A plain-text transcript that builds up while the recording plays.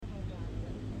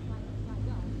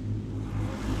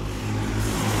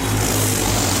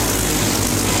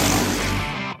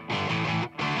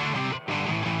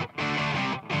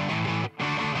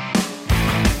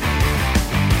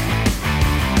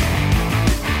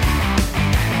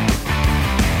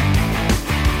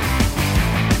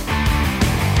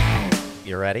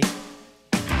ready?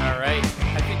 All right.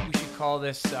 I think we should call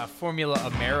this Formula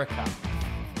America.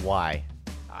 Why?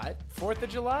 4th of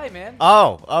July, man.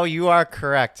 Oh, you are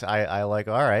correct. I like,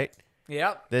 all right.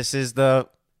 Yep. This is the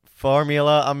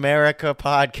Formula America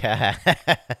podcast.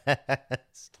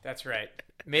 That's right.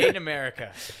 Made in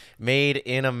America. Made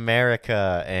in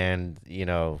America and,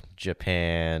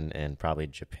 Japan and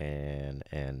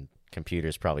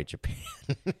computers probably Japan.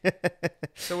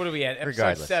 So what are we at? Episode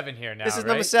Regardless. 7 here now, This is right?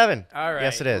 number 7. All right.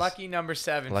 Yes, it is. Lucky number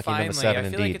 7, Lucky finally. number 7, I feel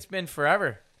indeed. like it's been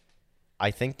forever.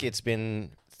 I think it's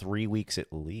been 3 weeks at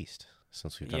least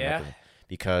since we've done Yeah. that.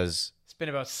 Because It's been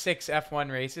about 6 F1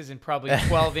 races and probably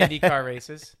 12 IndyCar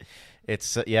races.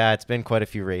 it's been quite a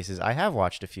few races. I have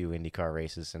watched a few IndyCar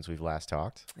races since we've last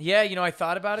talked. Yeah, I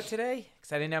thought about it today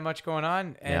because I didn't have much going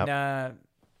on. And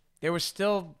there was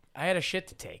still, I had a shit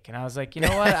to take. And I was like, you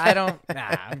know what?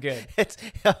 I'm good. It's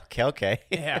okay.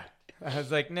 Yeah. I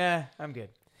was like, nah, I'm good.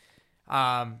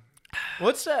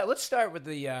 Let's start with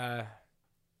the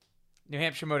New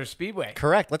Hampshire Motor Speedway.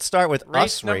 Correct. Let's start with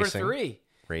Race us number racing. 3.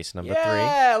 Race number 3.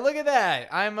 Yeah, look at that.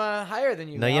 I'm higher than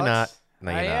you, No, you're not. Alex.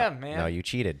 No, you're I not. am, man. No, you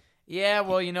cheated. Yeah,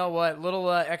 well, you know what? Little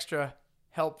extra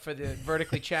help for the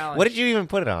vertically challenged. What did you even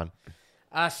put it on?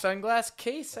 Sunglass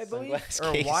case, I believe. Sunglass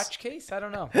Or case. a watch case. I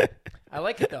don't know. I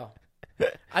like it, though.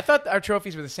 I thought our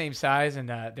trophies were the same size, and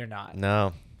they're not.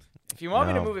 No. If you want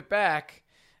me to No. move it back,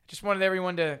 I just wanted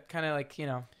everyone to kind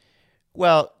of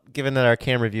Well, given that our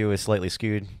camera view is slightly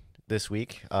skewed this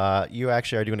week, you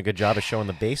actually are doing a good job of showing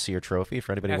the base of your trophy.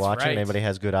 For anybody That's watching, right. anybody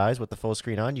has good eyes with the full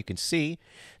screen on, you can see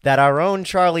that our own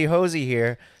Charlie Hosey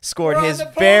here scored We're on his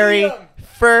the very podium!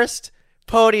 first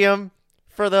podium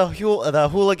for the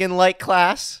hooligan light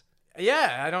class.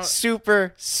 Yeah, I don't.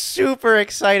 Super, super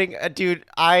exciting, dude.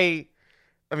 I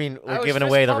mean, I we're was giving fist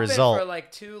away the pumping result. for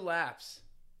like 2 laps.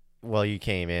 Well, you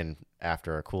came in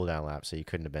after a cool down lap, so you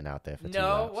couldn't have been out there for 2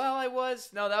 No, laps. well, I was.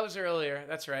 No, that was earlier.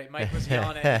 That's right. Mike was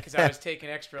yelling at me because I was taking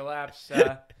extra laps.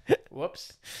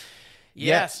 Whoops.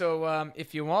 Yeah, Yeah. so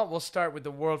if you want, we'll start with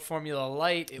the World Formula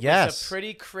Light. It was Yes. a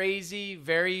pretty crazy,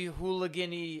 very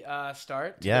hooligan-y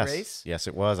start to Yes, the race. yes,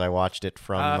 it was. I watched it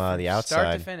from the outside.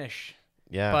 Start to finish.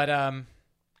 Yeah, But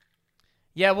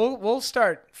yeah, we'll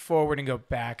start forward and go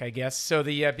back, I guess. So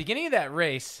the beginning of that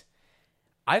race,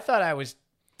 I thought I was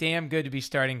damn good to be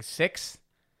starting 6th.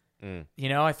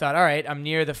 I thought, all right, I'm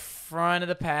near the front of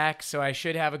the pack, so I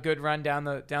should have a good run down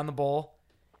the bowl.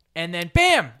 And then,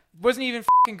 bam! Wasn't even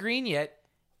fucking green yet.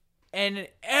 And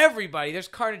there's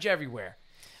carnage everywhere.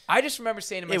 I just remember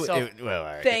saying to myself, all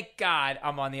right. thank God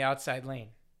I'm on the outside lane.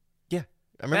 Yeah,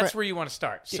 I remember. That's where you want to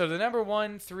start. So the number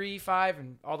 1, 3, 5,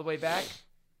 and all the way back,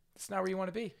 that's not where you want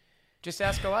to be. Just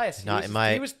ask Elias.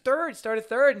 He was third, started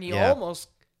third, and he almost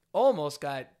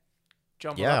got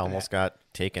jumped up. Almost got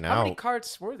taken How out. many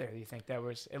carts were there, do you think that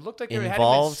was? It looked like there had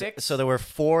Involved. to been 6. So there were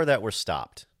 4 that were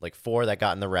stopped. Like 4 that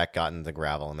got in the wreck, got in the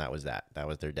gravel, and that was that. That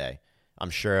was their day. I'm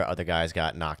sure other guys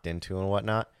got knocked into and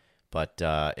whatnot, but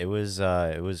it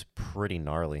was pretty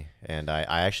gnarly. And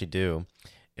I actually do.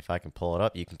 If I can pull it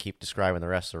up, you can keep describing the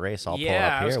rest of the race. I'll pull it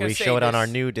up here. We show it on our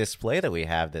new display that we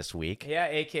have this week. Yeah,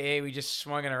 a.k.a. we just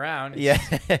swung it around. Yeah,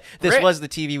 this was the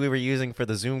TV we were using for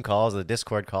the Zoom calls, the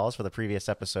Discord calls for the previous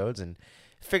episodes, and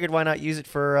figured why not use it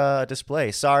for a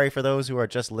display. Sorry for those who are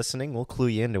just listening. We'll clue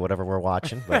you into whatever we're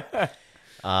watching. But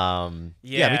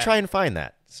we try and find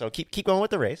that. So keep going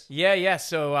with the race. Yeah.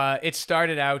 So it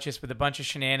started out just with a bunch of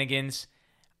shenanigans.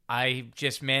 I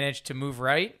just managed to move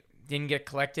right, didn't get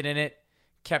collected in it,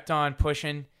 kept on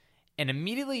pushing, and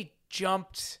immediately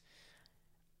jumped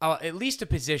at least a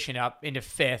position up into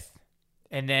 5th.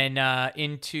 And then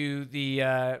into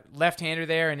the left-hander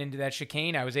there and into that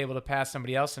chicane, I was able to pass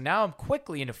somebody else. So now I'm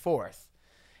quickly into 4th.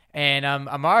 And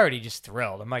I'm already just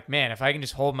thrilled. I'm like, man, if I can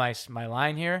just hold my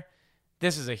line here,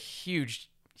 this is a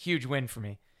huge, huge win for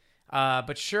me.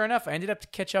 But sure enough, I ended up to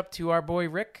catch up to our boy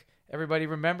Rick. Everybody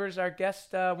remembers our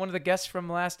guest, one of the guests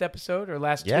from last episode or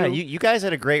last 2. Yeah, you guys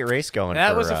had a great race going.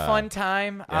 That was a fun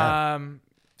time. Yeah.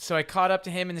 So I caught up to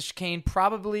him in the chicane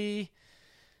probably...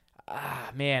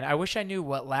 man, I wish I knew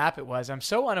what lap it was. I'm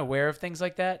so unaware of things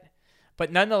like that.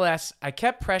 But nonetheless, I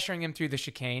kept pressuring him through the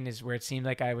chicane is where it seemed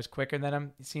like I was quicker than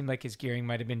him. It seemed like his gearing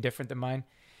might have been different than mine.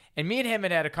 And me and him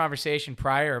had a conversation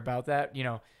prior about that.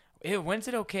 When's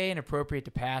it okay and appropriate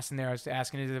to pass? And there I was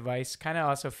asking his advice, kind of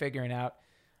also figuring out,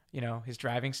 his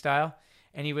driving style.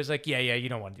 And he was like, yeah, you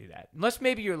don't want to do that. Unless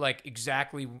maybe you're like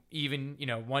exactly even,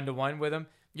 1-to-1 with him,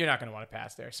 you're not going to want to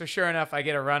pass there. So sure enough, I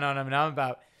get a run on him and I'm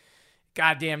about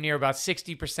goddamn near about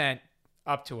 60%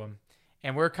 up to him.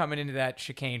 And we're coming into that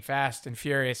chicane fast and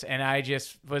furious. And I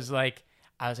was like,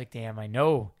 damn, I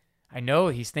know I know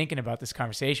he's thinking about this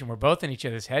conversation. We're both in each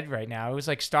other's head right now. It was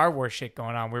like Star Wars shit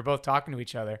going on. We were both talking to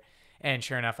each other. And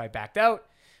sure enough, I backed out,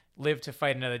 lived to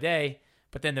fight another day.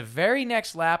 But then the very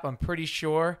next lap, I'm pretty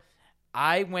sure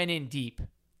I went in deep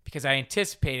because I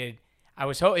anticipated.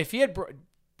 If he had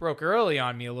broke early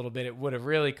on me a little bit, it would have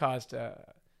really caused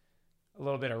a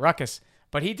little bit of ruckus.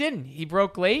 But he didn't. He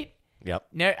broke late. Yep.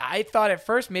 Now, I thought at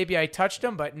first maybe I touched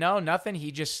him, but no, nothing.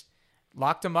 He just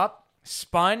locked him up,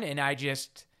 spun, and I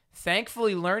just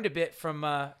thankfully learned a bit from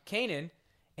Kanan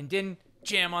and didn't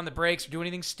jam on the brakes or do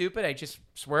anything stupid. I just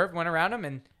swerved, went around him,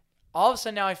 and all of a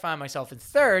sudden now I find myself in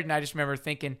third, and I just remember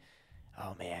thinking,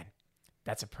 oh, man,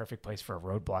 that's a perfect place for a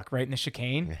roadblock, right in the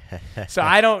chicane. So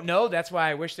I don't know. That's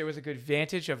why I wish there was a good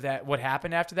vantage of that. What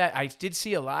happened after that? I did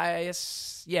see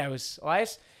Elias. Yeah, it was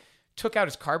Elias took out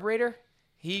his carburetor.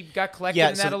 He got collected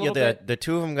in that a little bit. The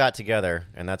two of them got together,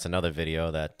 and that's another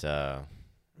video that I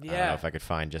don't know if I could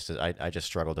find. I just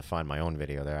struggled to find my own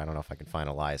video there. I don't know if I can find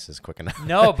Elias's quick enough.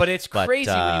 No, but it's crazy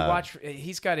when you watch.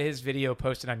 He's got his video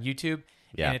posted on YouTube,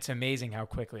 and it's amazing how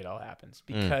quickly it all happens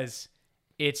because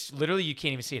it's literally you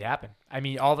can't even see it happen. I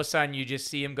mean, all of a sudden you just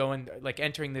see him going like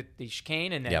entering the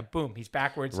chicane, and then boom, he's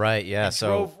backwards. Right. Yeah. So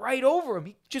drove right over him.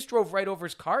 He just drove right over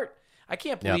his cart. I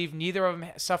can't believe neither of them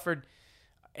suffered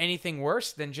anything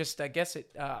worse than just, I guess,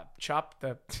 it chopped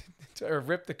or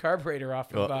ripped the carburetor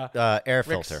off of air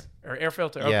Rick's, filter. Or air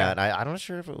filter, okay. Yeah, and I'm not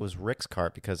sure if it was Rick's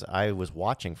cart because I was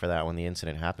watching for that when the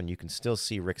incident happened. You can still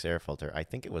see Rick's air filter. I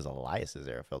think it was Elias's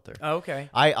air filter. Oh, okay.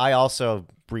 I also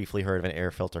briefly heard of an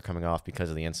air filter coming off because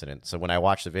of the incident. So when I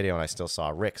watched the video and I still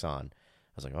saw Rick's on,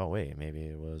 I was like, oh, wait, maybe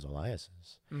it was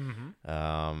Elias's.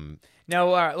 Mm-hmm.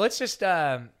 Now, let's just...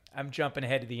 I'm jumping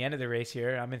ahead to the end of the race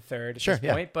here. I'm in third at this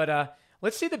point, but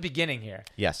let's see the beginning here.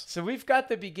 Yes. So we've got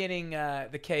the beginning,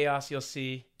 the chaos you'll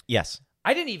see. Yes.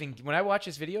 When I watched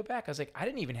this video back, I was like, I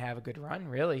didn't even have a good run,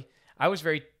 really. I was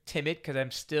very timid because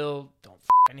I'm still,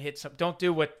 don't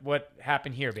do what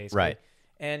happened here, basically. Right.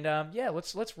 And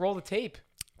let's roll the tape.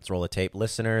 Let's roll the tape.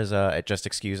 Listeners, just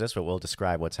excuse us, but we'll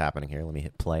describe what's happening here. Let me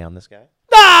hit play on this guy.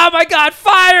 Oh, my God,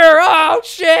 fire! Oh,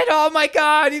 shit! Oh, my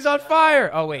God, he's on fire!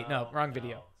 Oh, wait, no, wrong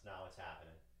video.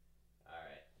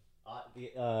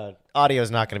 The audio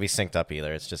is not going to be synced up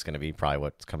either. It's just going to be probably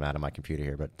what's coming out of my computer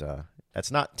here, but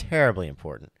that's not terribly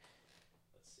important.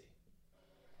 Let's see.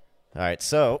 All right,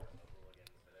 so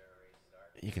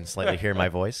you can slightly hear my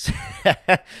voice.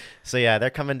 So, yeah, they're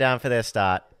coming down for their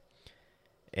start,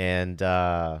 and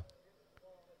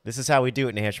this is how we do it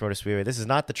in New Hampshire Motor Speedway. This is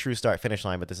not the true start-finish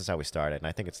line, but this is how we start it, and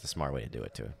I think it's the smart way to do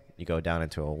it, too. You go down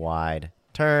into a wide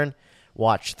turn,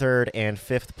 watch third and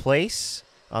fifth place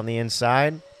on the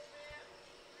inside.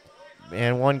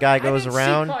 And one guy goes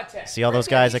around. See all those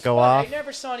guys that go off? I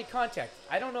never saw any contact.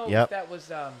 I don't know if that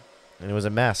was... And it was a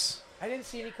mess. I didn't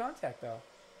see any contact, though.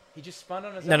 He just spun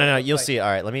on his own. No. You'll see. All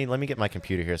right, let me get my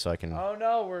computer here so I can... Oh,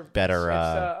 no. We're better...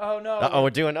 oh, no.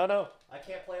 We're doing... Oh, no. I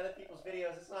can't play other people's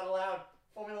videos. It's not allowed.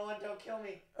 Formula One, don't kill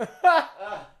me. No.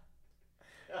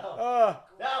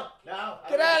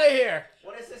 Get out of here.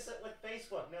 What is this with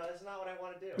Facebook? No, that's not what I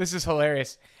want to do. This is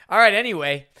hilarious. All right,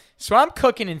 anyway. So I'm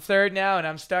cooking in third now, and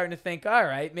I'm starting to think, all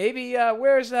right, maybe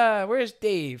where's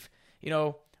Dave?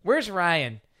 Where's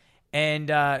Ryan?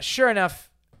 And sure enough,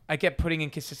 I kept putting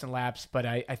in consistent laps, but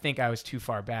I think I was too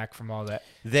far back from all that.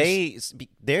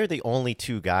 They're the only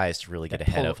two guys to really get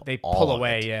ahead of. They all pull of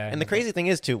away, it. yeah. And the crazy thing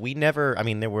is too, we never. I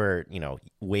mean, there were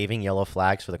waving yellow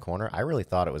flags for the corner. I really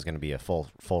thought it was going to be a full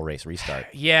race restart.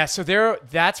 Yeah, so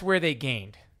that's where they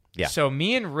gained. Yeah. So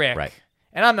me and Rick, right.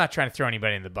 And I'm not trying to throw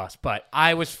anybody in the bus, but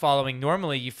I was following.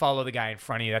 Normally, you follow the guy in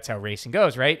front of you. That's how racing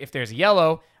goes, right? If there's a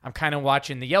yellow, I'm kind of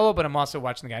watching the yellow, but I'm also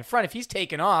watching the guy in front. If he's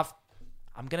taking off,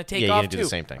 I'm going to take off, you're too. going to do the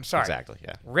same thing. I'm sorry. Exactly,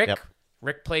 yeah.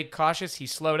 Rick played cautious. He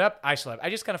slowed up. I slowed up. I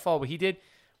just kind of followed what he did.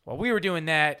 While we were doing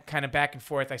that, kind of back and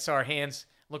forth, I saw our hands.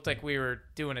 Looked like we were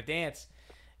doing a dance.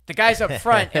 The guys up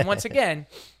front, and once again,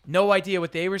 no idea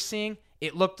what they were seeing.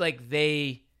 It looked like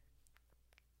they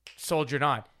soldiered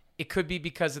on. It could be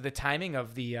because of the timing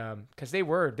of the because they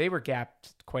were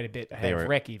gapped quite a bit ahead of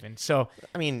Rick even. So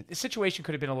I mean, the situation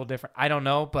could have been a little different. I don't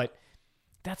know, but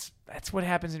that's what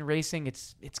happens in racing.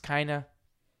 It's kind of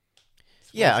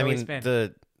I mean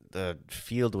the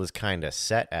field was kind of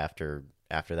set after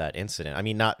that incident. I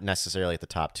mean, not necessarily at the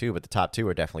top two, but the top two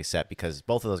were definitely set because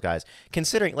both of those guys,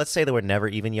 considering, let's say there were never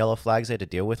even yellow flags they had to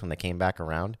deal with when they came back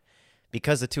around,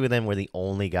 because the two of them were the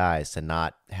only guys to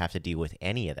not have to deal with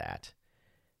any of that.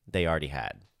 They already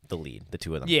had the lead, the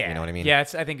two of them. Yeah, you know what I mean? Yeah,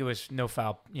 I think it was no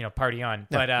foul, party on.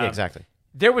 No, but yeah, exactly.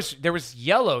 There was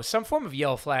yellow, some form of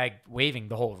yellow flag waving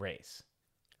the whole race.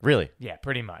 Really? Yeah,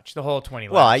 pretty much. The whole 20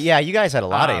 laps. Well, yeah, you guys had a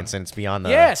lot of incidents beyond the...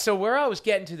 Yeah, so where I was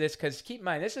getting to this, because keep in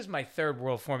mind, this is my third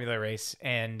World Formula race,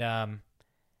 and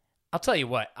I'll tell you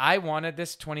what, I wanted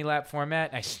this 20-lap format,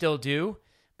 and I still do,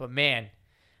 but man,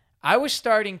 I was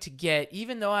starting to get,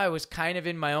 even though I was kind of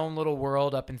in my own little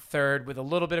world up in third with a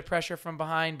little bit of pressure from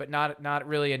behind, but not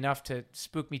really enough to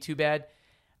spook me too bad,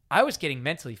 I was getting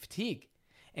mentally fatigued.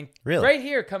 And really? Right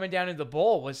here, coming down into the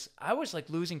bowl, I was like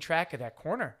losing track of that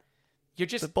corner. You're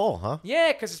just the bowl, huh?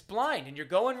 Yeah, because it's blind and you're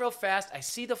going real fast. I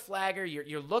see the flagger.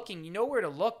 You're looking. You know where to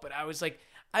look. But I was like,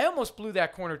 I almost blew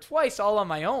that corner twice all on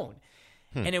my own.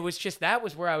 And it was just that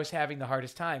was where I was having the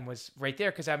hardest time was right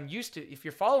there because I'm used to if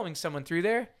you're following someone through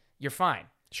there, you're fine.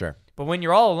 Sure. But when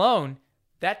you're all alone,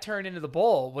 that turn into the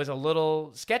bowl was a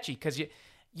little sketchy because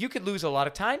you could lose a lot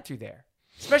of time through there,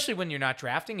 especially when you're not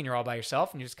drafting and you're all by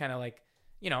yourself and you're just kind of like.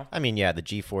 I mean, yeah, the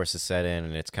G-force is set in,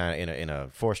 and it's kind of in a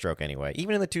four-stroke anyway.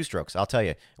 Even in the two-strokes, I'll tell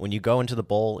you, when you go into the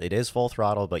bowl, it is full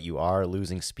throttle, but you are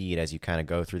losing speed as you kind of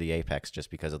go through the apex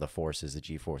just because of the forces. The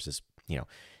G-force is,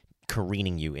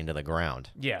 careening you into the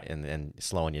ground. Yeah. And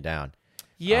slowing you down.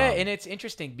 Yeah, and it's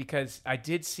interesting because I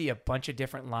did see a bunch of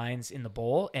different lines in the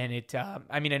bowl, and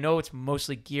I know it's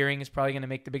mostly gearing is probably going to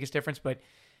make the biggest difference, but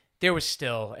there was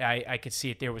still, I could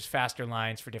see it, there was faster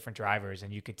lines for different drivers,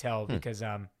 and you could tell because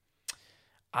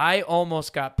I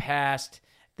almost got past.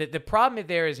 The problem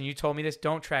there is, and you told me this,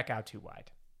 don't track out too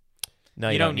wide. No,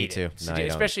 you don't need to. No, you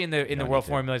especially don't. in the World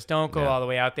Formulas, don't go Yeah. all the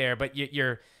way out there, but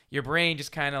your brain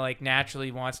just kind of like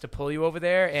naturally wants to pull you over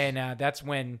there, and that's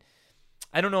when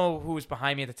I don't know who was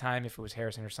behind me at the time, if it was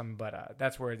Harrison or something, but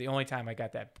that's where the only time I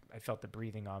got that I felt the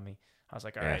breathing on me. I was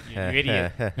like, all right, you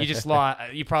idiot, you just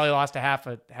lost. You probably lost a half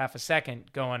a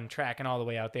second going tracking all the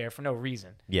way out there for no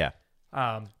reason. Yeah.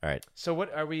 All right. So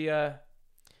what are we?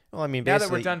 Well, I mean, now basically,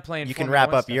 that we're done playing, you can Formula wrap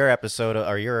 1 up stuff. your episode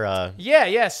or your.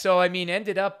 Yeah. So I mean,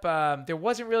 ended up there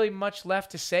wasn't really much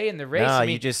left to say in the race. No, I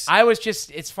mean, I was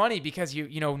just. It's funny because you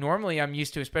normally I'm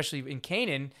used to, especially in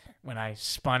Canaan, when I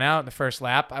spun out in the first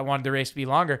lap, I wanted the race to be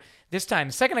longer. This time,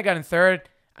 the second I got in third,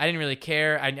 I didn't really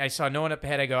care. I saw no one up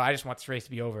ahead. I go, I just want this race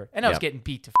to be over, and I was getting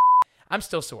beat to. I'm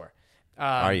still sore.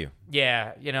 Are you?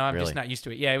 Yeah. I'm Really? just not used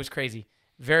to it. Yeah, it was crazy.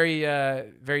 Very,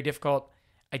 very difficult.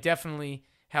 I definitely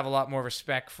have a lot more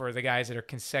respect for the guys that are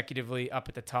consecutively up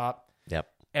at the top. Yep.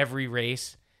 Every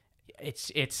race.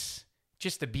 It's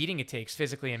just the beating it takes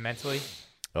physically and mentally.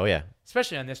 Oh yeah.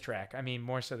 Especially on this track. I mean,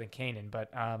 more so than Canaan. But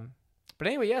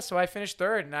anyway, yeah. So I finished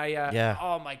third, and Yeah.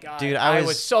 Oh my god, Dude, I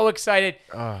was so excited.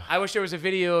 Ugh. I wish there was a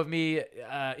video of me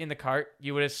in the cart.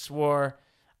 You would have swore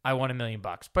I won $1 million.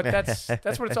 But that's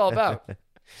what it's all about.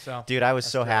 So, dude, I was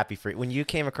so happy for you when you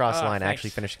came across the line. Thanks. Actually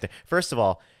finishing third. First of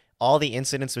all the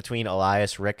incidents between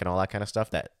Elias, Rick, and all that kind of stuff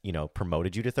that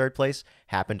promoted you to third place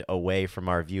happened away from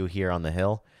our view here on the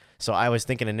hill. So I was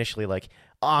thinking initially like,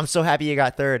 oh, I'm so happy you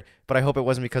got third, but I hope it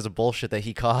wasn't because of bullshit that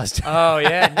he caused. Oh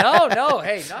yeah, no.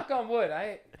 Hey, knock on wood.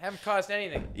 I haven't caused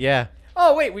anything. Yeah.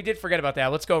 Oh wait, we did forget about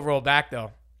that. Let's go roll back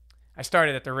though. I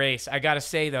started at the race. I gotta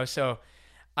say though, so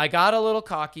I got a little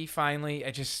cocky finally.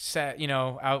 I just sat,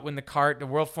 out in the cart. The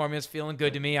World Formula is feeling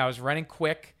good to me. I was running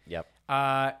quick. Yep.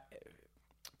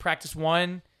 Practice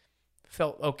 1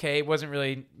 felt okay. It wasn't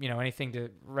really, anything to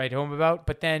write home about.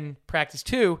 But then practice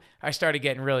 2, I started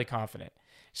getting really confident.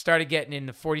 Started getting in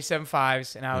the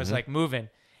 47.5s, and I was like moving.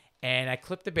 And I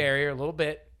clipped the barrier a little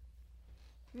bit.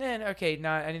 Then, I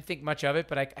didn't think much of it,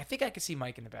 but I think I could see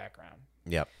Mike in the background.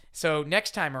 Yep. So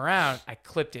next time around, I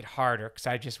clipped it harder because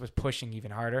I just was pushing even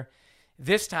harder.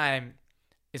 This time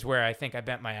is where I think I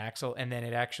bent my axle, and then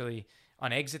it actually,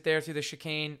 on exit there through the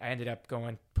chicane, I ended up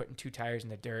putting 2 tires in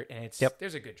the dirt, and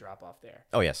there's a good drop off there.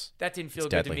 Oh, yes. That didn't feel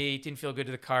It's good deadly. to me. It didn't feel good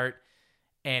to the cart,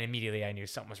 and immediately I knew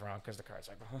something was wrong because the cart's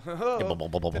like,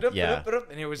 Yeah.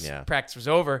 and it was practice was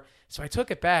over. So I took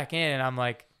it back in, and I'm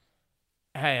like,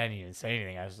 I didn't even say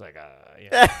anything. I was like,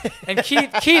 And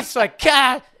Keith's like,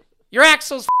 God, your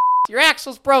axle's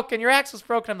broken.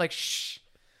 I'm like, shh.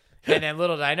 And then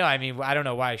little did I know, I mean, I don't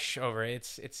know why shh over it.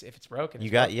 It's if it's broken. You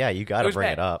got to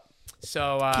bring it up.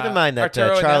 So keep in mind that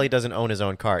Arturo and Charlie them- doesn't own his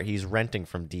own cart. He's renting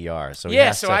from DR. So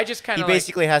I just kind he of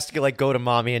basically has to go to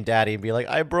mommy and daddy and be like,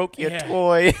 I broke your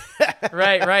toy.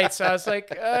 right. So I was like,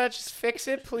 just fix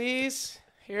it, please.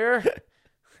 Here.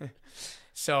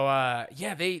 So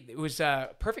it was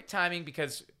perfect timing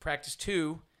because practice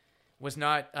 2 was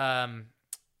not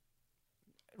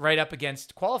right up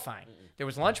against qualifying. There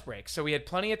was lunch break, so we had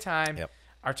plenty of time. Yep.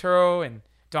 Arturo and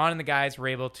Don and the guys were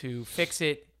able to fix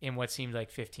it in what seemed like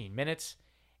 15 minutes.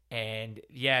 And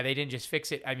they didn't just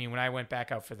fix it. I mean, when I went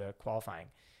back out for the qualifying,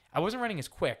 I wasn't running as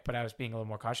quick, but I was being a little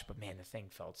more cautious. But man, the thing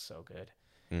felt so good.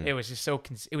 It was just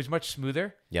it was much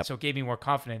smoother. Yep. So it gave me more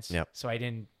confidence. Yep. So I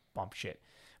didn't bump shit.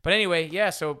 But anyway, yeah.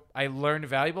 So I learned a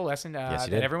valuable lesson Yes,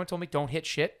 you that did. everyone told me: don't hit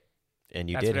shit. And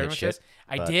you That's did what hit everyone shit. says.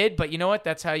 I did, but you know what?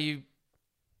 That's how you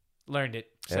learned it.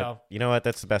 Yeah. So You know what?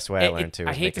 That's the best way I learned too.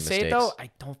 I is hate to making say it mistakes. though. I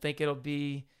don't think it'll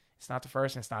be. It's not the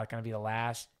first, and it's not going to be the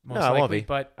last. Most No, it likely. won't be.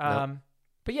 But Nope.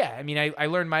 but yeah. I mean, I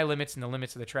learned my limits and the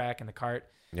limits of the track and the cart.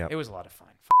 Yep. It was a lot of fun.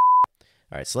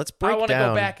 All right, so let's I break want to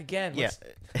down. go back again. Yeah.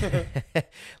 Let's-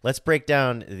 Let's break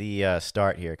down the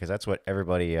start here because that's what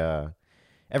everybody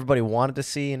wanted to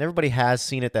see, and everybody has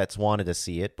seen it that's wanted to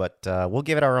see it. But we'll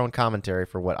give it our own commentary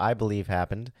for what I believe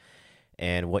happened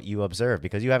and what you observed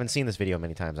because you haven't seen this video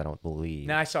many times. I don't believe.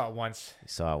 No, I saw it once. You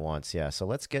saw it once, yeah. So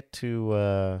let's get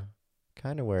to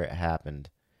kind of where it happened.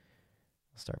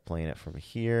 I'll start playing it from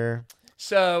here.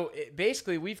 So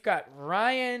basically, we've got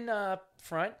Ryan up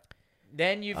front.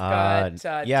 Then you've got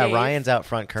yeah, Dave. Ryan's out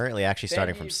front currently, actually Then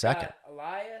starting from you've second. got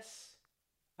Elias,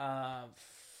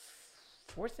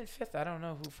 fourth and fifth. I don't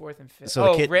know who fourth and fifth.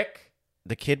 So the kid- Rick,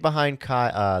 The kid behind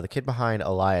the kid behind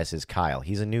Elias is Kyle.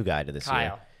 He's a new guy to this year.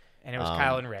 Kyle, and it was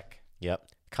Kyle and Rick. Yep.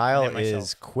 Kyle And then is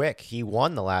myself. quick. He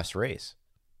won the last race.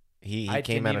 He I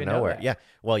came didn't out of even know nowhere. that. Yeah.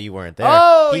 Well, you weren't there.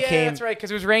 Oh, he yeah, came, that's right,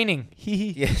 because it was raining.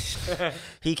 Yes.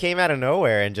 He came out of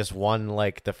nowhere and just won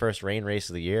like the first rain race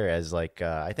of the year as like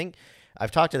I think I've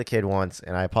talked to the kid once,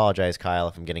 and I apologize, Kyle,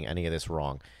 if I'm getting any of this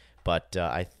wrong, but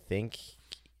I think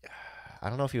I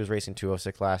don't know if he was racing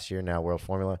 206 last year. Now World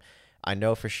Formula. I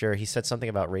know for sure he said something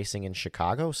about racing in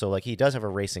Chicago, so like he does have a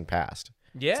racing past.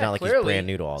 Yeah, It's not like clearly. he's brand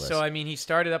new to all this. So I mean, he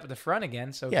started up at the front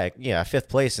again. So Yeah, fifth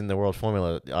place in the World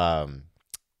Formula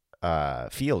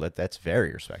field. That's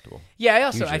very respectable. yeah. I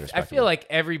also Hugely I respectable. feel like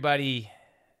everybody,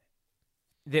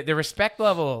 the respect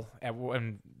level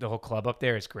and the whole club up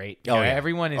there is great. You Oh, know, yeah.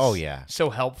 everyone is Oh, yeah. so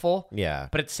helpful. Yeah.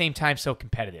 But at the same time, so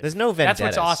competitive. There's no That's vendettas.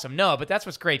 what's awesome. No, but that's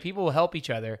what's great. People will help each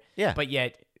other. Yeah. But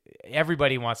yet,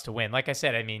 everybody wants to win. Like I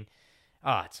said, I mean,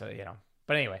 it's you know.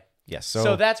 But anyway, Yes.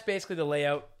 so that's basically the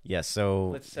layout. Yes. So,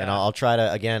 Let's, and I'll try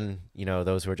to, again,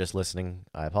 those who are just listening,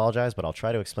 I apologize, but I'll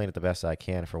try to explain it the best I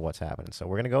can for what's happening. So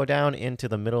we're going to go down into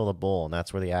the middle of the bowl, and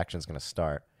that's where the action's going to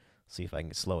start. See if I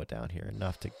can slow it down here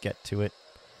enough to get to it.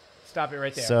 Stop it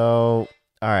right there. So,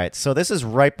 all right. So this is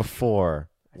right before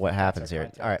what happens our here.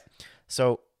 contact. All right.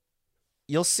 So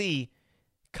you'll see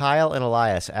Kyle and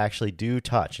Elias actually do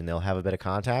touch, and they'll have a bit of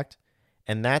contact.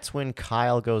 And that's when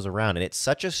Kyle goes around. And it's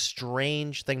such a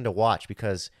strange thing to watch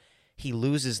because he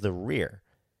loses the rear.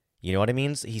 You know what it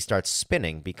means? He starts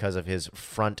spinning because of his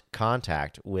front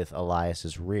contact with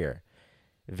Elias's rear.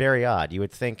 Very odd. You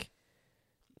would think,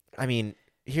 I mean,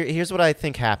 here's what I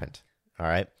think happened. All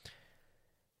right.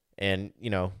 And,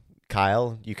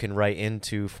 Kyle, you can write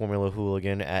into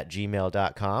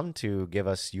formulahooligan@gmail.com to give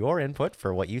us your input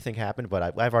for what you think happened.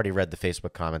 But I've already read the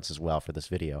Facebook comments as well for this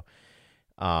video.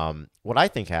 What I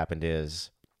think happened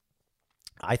is,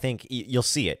 I think you'll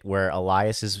see it where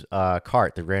Elias's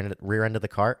cart, the rear end of the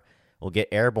cart, will get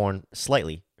airborne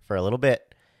slightly for a little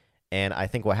bit. And I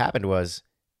think what happened was,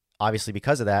 obviously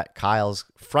because of that, Kyle's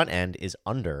front end is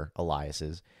under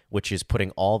Elias's, which is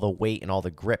putting all the weight and all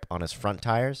the grip on his front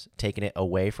tires, taking it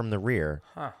away from the rear.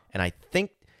 Huh. And I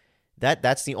think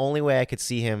that's the only way I could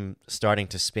see him starting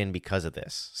to spin because of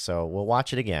this. So we'll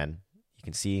watch it again. You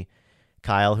can see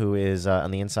Kyle, who is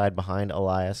on the inside behind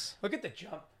Elias. Look at the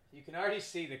jump. You can already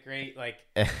see the great,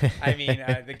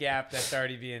 the gap that's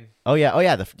already being.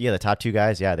 The top two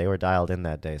guys, they were dialed in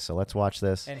that day. So let's watch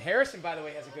this. And Harrison, by the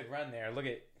way, has a good run there. Look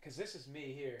at, because this is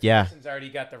me here. Yeah. Harrison's already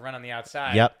got the run on the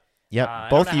outside. Yep. I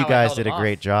Both don't of know you how I guys held did him a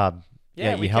great off. job.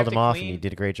 Yeah, you we held kept him it off, clean. and you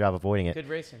did a great job avoiding it. Good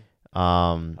racing.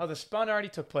 Um, The spun already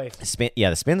took place. the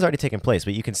spin's already taken place,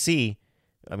 but you can see.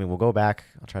 I mean, we'll go back.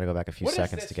 I'll try to go back a few What is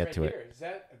seconds this to get right to it. here? Is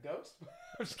that a ghost?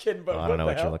 I'm just kidding, but I don't know the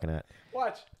what hell? you're looking at.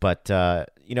 Watch. But,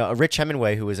 Rich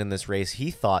Hemingway, who was in this race, he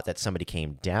thought that somebody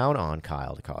came down on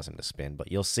Kyle to cause him to spin.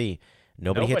 But you'll see,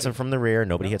 nobody hits him from the rear.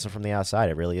 Nobody hits him from the outside.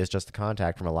 It really is just the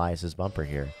contact from Elias's bumper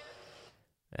here.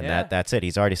 And Yeah. that's it.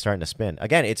 He's already starting to spin.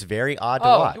 Again, it's very odd to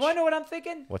watch. You want to know what I'm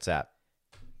thinking? What's that?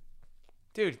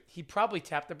 Dude, he probably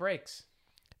tapped the brakes.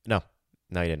 No,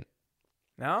 he didn't.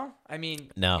 No? I mean,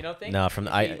 No. you don't think? No,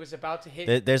 He was about to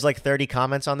hit. There's like 30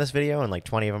 comments on this video, and like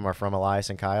 20 of them are from Elias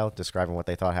and Kyle describing what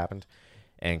they thought happened.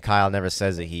 And Kyle never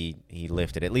says that he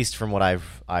lifted, at least from what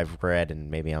I've read,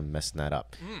 and maybe I'm messing that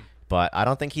up. But I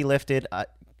don't think he lifted.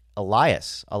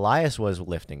 Elias was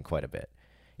lifting quite a bit.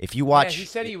 If you watch, he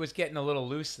said he was getting a little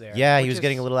loose there. yeah, he which was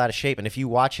getting a little out of shape. And if you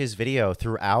watch his video I'm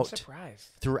throughout surprised.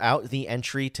 the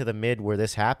entry to the mid where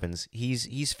this happens,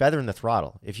 he's feathering the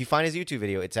throttle. If you find his YouTube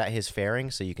video, it's at his fairing,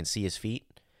 so you can see his feet,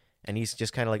 and he's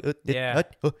just kind of like, Yeah.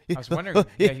 I was wondering.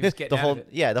 Yeah, he was getting out of it.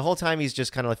 Yeah, the whole time he's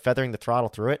just kind of like feathering the throttle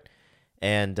through it.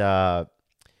 And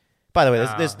by the way,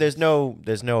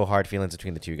 there's no hard feelings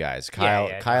between the two guys.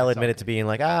 Kyle admitted to being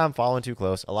like, I'm following too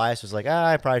close. Elias was like,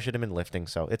 I probably should have been lifting.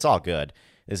 So it's all good.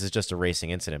 This is just a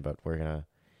racing incident, but we're gonna.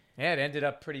 Yeah, it ended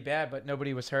up pretty bad, but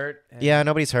nobody was hurt. Yeah,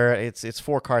 nobody's hurt. It's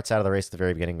 4 carts out of the race at the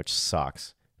very beginning, which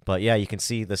sucks. But yeah, you can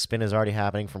see the spin is already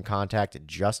happening from contact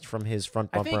just from his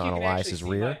front bumper on Elias's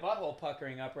rear. I think you can actually see my butthole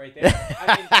puckering up right there.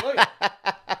 I mean,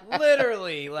 look,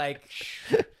 literally, like.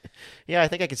 Yeah, I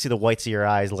think I can see the whites of your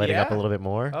eyes lighting up a little bit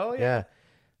more. Oh, yeah.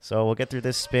 So we'll get through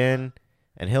this spin,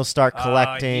 and he'll start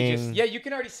collecting. You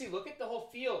can already see. Look at the whole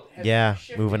field.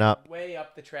 Moving up. Way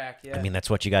up the track, yeah. I mean, that's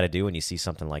what you got to do when you see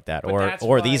something like that.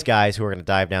 Or these guys who are going to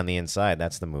dive down the inside.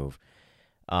 That's the move.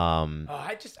 I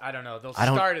don't know. The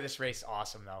start of this race,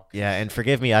 awesome, though. Yeah, and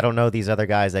forgive me, I don't know these other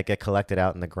guys that get collected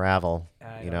out in the gravel.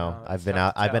 I've been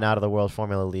out of the World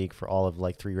Formula League for all of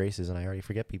like 3 races, and I already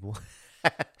forget people.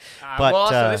 But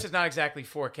also, this is not exactly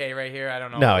 4K right here. I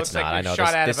don't know. No, it it's not. Like I know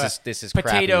this is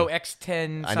potato crappy.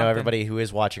 X10. I know everybody who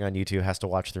is watching on YouTube has to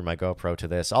watch through my GoPro to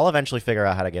this. I'll eventually figure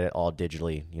out how to get it all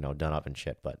digitally, done up and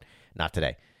shit, but not today.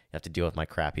 You have to deal with my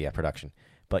crappy production.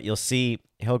 But you'll see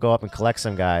he'll go up and collect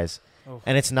some guys,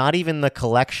 and it's not even the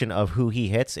collection of who he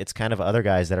hits. It's kind of other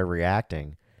guys that are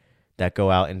reacting that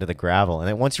go out into the gravel. And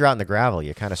then once you're out in the gravel,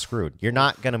 you're kind of screwed. You're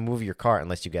not going to move your cart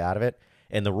unless you get out of it.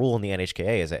 And the rule in the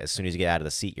NHKA is that as soon as you get out of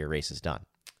the seat, your race is done.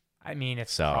 I mean,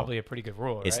 it's probably a pretty good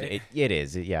rule, right? It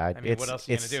is. Yeah. I mean, what else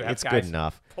are you going to do? Have it's guys good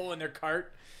enough. Pulling their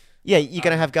cart? Yeah, you're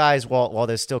going to have guys, while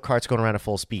there's still carts going around at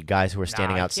full speed, guys who are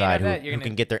standing outside who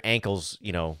can get their ankles,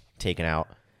 taken out.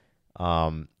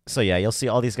 So, yeah, you'll see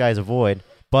all these guys avoid.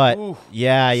 But,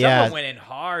 someone went in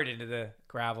hard into the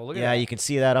gravel. Look at that. Yeah, you can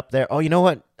see that up there. Oh, you know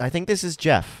what? I think this is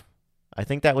Jeff. I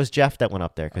think that was Jeff that went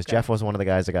up there because Jeff was one of the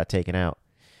guys that got taken out.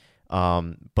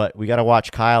 But we got to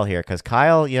watch Kyle here because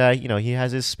Kyle, he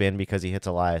has his spin because he hits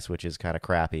Elias, which is kind of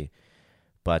crappy.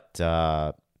 But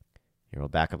here, we'll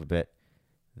back up a bit.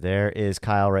 There is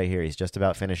Kyle right here. He's just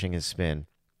about finishing his spin.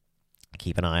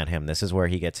 Keep an eye on him. This is where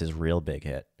he gets his real big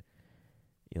hit.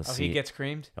 You'll see. He gets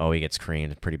creamed? Oh, he gets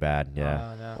creamed pretty bad.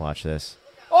 Yeah. Oh, no. Watch this.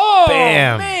 Oh,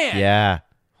 bam! Man. Yeah.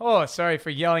 Oh, sorry for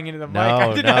yelling into the mic. No,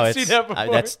 I did not see that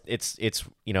before. It's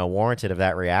warranted of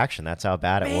that reaction. That's how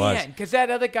bad it was. Because that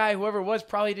other guy, whoever it was,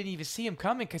 probably didn't even see him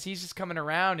coming because he's just coming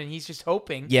around and he's just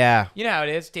hoping. Yeah. You know how it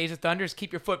is. Days of Thunder is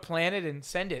keep your foot planted and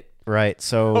send it. Right.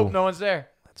 So hope no one's there.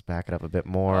 Let's back it up a bit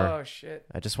more. Oh shit.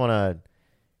 I just want to,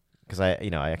 because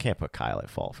I can't put Kyle at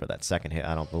fault for that second hit.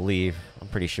 I don't believe. I'm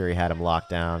pretty sure he had him locked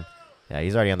down. Yeah,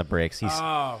 he's already on the brakes. He's.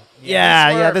 Oh.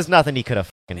 Yeah. There's nothing he could have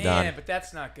fucking done. Man, but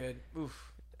that's not good. Oof.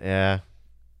 Yeah.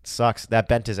 Sucks. That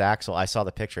bent his axle. I saw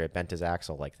the picture. It bent his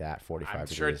axle like that, 45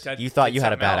 degrees. Sure you thought you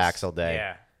had a bad axle day.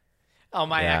 Yeah. Oh,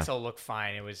 my axle looked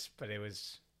fine. It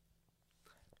was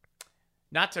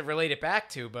not to relate it back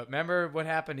to, but remember what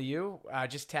happened to you?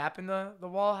 Just tapping the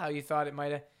wall. How you thought it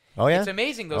might have. Oh yeah. It's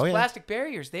amazing. Those plastic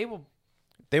barriers. They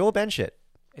will bend shit.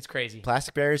 It's crazy.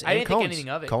 Plastic barriers and I didn't cones. think anything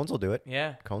of it. Cones will do it.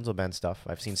 Yeah. Cones will bend stuff.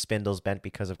 I've seen spindles bent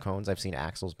because of cones. I've seen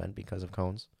axles bent because of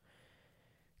cones.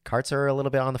 Carts are a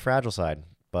little bit on the fragile side,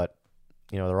 but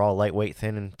they're all lightweight,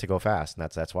 thin, and to go fast, and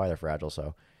that's why they're fragile.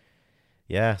 So,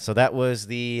 yeah. So that was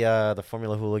the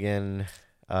Formula Hooligan.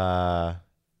 What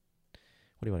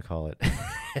do you want to call it?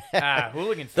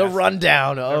 Hooligan Fest. The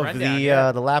rundown of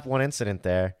the lap 1 incident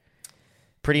there.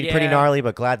 Pretty gnarly,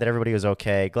 but glad that everybody was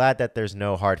okay. Glad that there's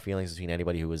no hard feelings between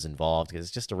anybody who was involved because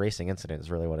it's just a racing incident is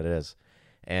really what it is.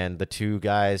 And the 2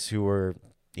 guys who were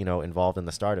involved in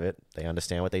the start of it, they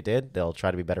understand what they did. They'll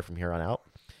try to be better from here on out.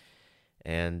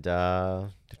 And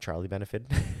Charlie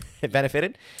benefited. It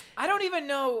benefited. I don't even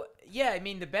know. Yeah, I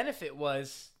mean the benefit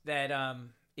was that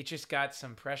it just got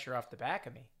some pressure off the back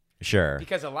of me. Sure.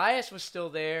 Because Elias was still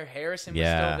there, Harrison was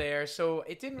still there, so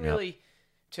it didn't really.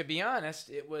 To be honest,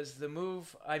 it was the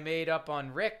move I made up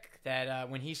on Rick that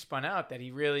when he spun out that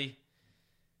he really,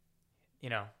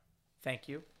 thank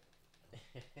you.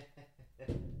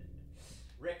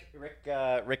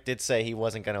 Rick did say he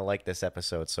wasn't going to like this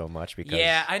episode so much because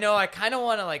I know I kind of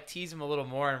want to tease him a little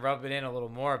more and rub it in a little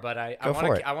more, but I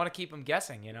want to keep him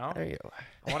guessing, There you go.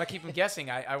 I want to keep him guessing.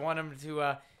 I want him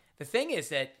to the thing is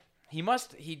that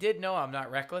he did know I'm not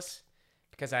reckless.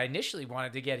 Because I initially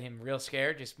wanted to get him real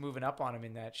scared, just moving up on him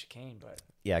in that chicane, but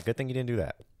yeah, good thing you didn't do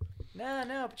that.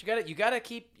 No, but you gotta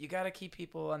keep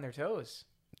people on their toes.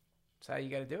 That's how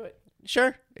you gotta do it.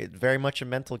 Sure, it's very much a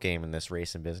mental game in this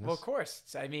race and business. Well, of course.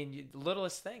 I mean, the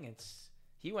littlest thing.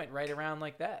 He went right around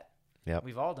like that. Yeah,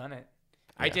 we've all done it.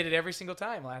 I did it every single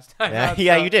time last time.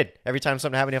 Yeah, you did. Every time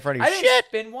something happened in front of you, I didn't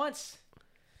spin once.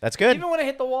 That's good. Even when I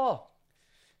hit the wall.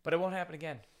 But it won't happen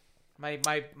again. My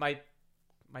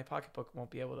pocketbook won't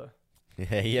be able to.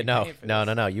 Yeah,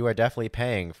 no. You are definitely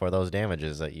paying for those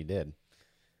damages that you did.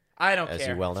 I don't care. As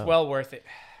you well know. It's well worth it.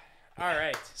 All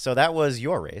right. So that was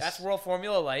your race. That's World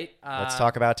Formula Light. Let's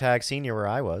talk about Tag Senior, where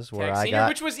I was, where Tag I Senior, got.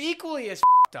 which was equally as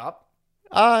up.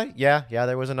 Yeah.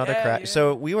 There was another crash. Yeah.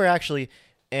 So we were actually,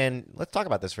 and let's talk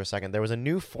about this for a second. There was a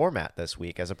new format this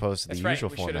week as opposed to the usual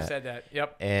format. We should have said that.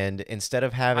 Yep. And instead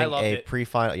of having a it.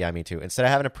 pre-final, yeah, me too. Instead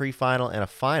of having a pre-final and a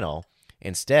final,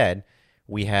 instead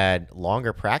we had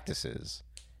longer practices.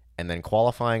 And then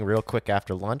qualifying real quick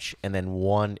after lunch, and then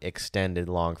one extended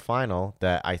long final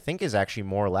that I think is actually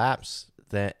more laps.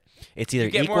 That it's either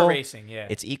you get equal, more racing, yeah.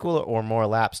 It's equal or more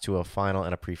laps to a final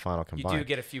and a pre-final combined. You do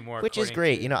get a few more, which is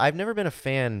great. I've never been a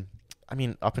fan. I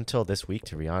mean, up until this week,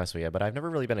 to be honest with you, but I've never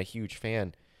really been a huge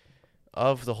fan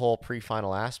of the whole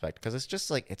pre-final aspect because it's just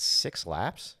like it's 6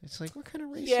 laps. It's like what kind of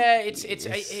race?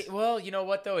 Yeah, well, you know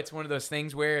what though? It's one of those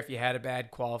things where if you had a bad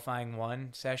qualifying one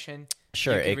session,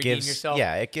 sure, you can it redeem gives yourself.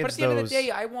 Yeah, it gives. But at the end of the day,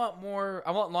 I want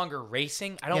longer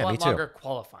racing. I don't want longer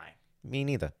qualifying. Me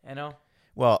neither. You know.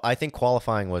 Well, I think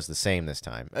qualifying was the same this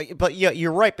time. But yeah,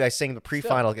 you're right by saying the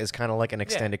pre-final is kind of like an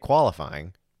extended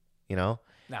qualifying, No.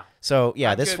 So,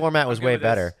 yeah, this format was way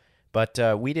better.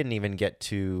 But we didn't even get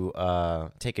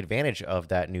to take advantage of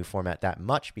that new format that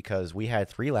much because we had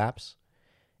 3 laps,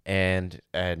 and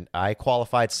I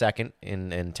qualified second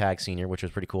in Tag Senior, which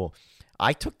was pretty cool.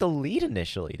 I took the lead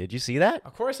initially. Did you see that?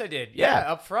 Of course I did.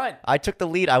 Yeah, up front. I took the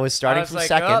lead. I was starting from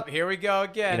second. Oh, here we go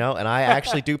again. And I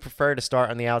actually do prefer to start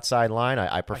on the outside line.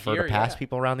 I prefer to pass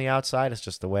people around the outside. It's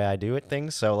just the way I do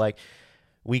it. So, like,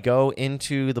 we go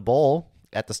into the bowl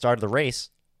at the start of the race,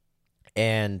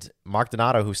 and Mark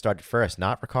Donato, who started first,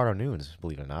 not Ricardo Nunes,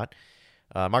 believe it or not,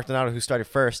 Mark Donato, who started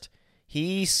first,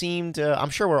 he seemed, I'm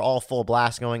sure we're all full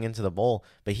blast going into the bowl,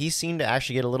 but he seemed to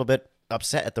actually get a little bit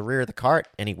upset at the rear of the cart,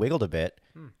 and he wiggled a bit.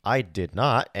 I did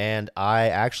not, and I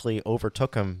actually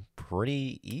overtook him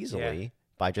pretty easily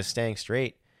by just staying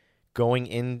straight. Going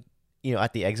in,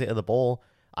 at the exit of the bowl,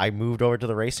 I moved over to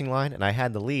the racing line, and I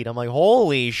had the lead. I'm like,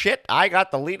 holy shit, I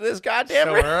got the lead of this goddamn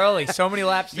race. So early. So many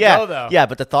laps to go, though. Yeah,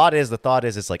 but the thought is,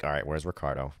 it's like, all right, where's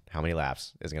Ricardo? How many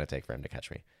laps is it going to take for him to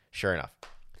catch me? Sure enough,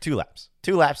 2 laps.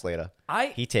 2 laps later,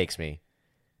 he takes me.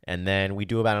 And then we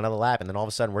do about another lap, and then all of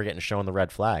a sudden we're getting shown the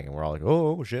red flag, and we're all like,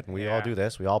 "Oh shit!" And we all do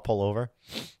this. We all pull over,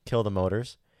 kill the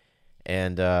motors,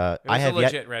 and I have a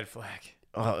legit red flag.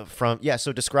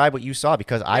 So describe what you saw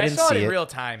because I didn't see it. I saw it in real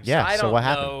time. So yeah. I so don't what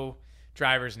happened? know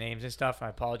drivers' names and stuff. I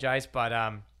apologize, but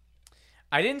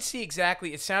I didn't see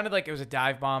exactly. It sounded like it was a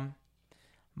dive bomb,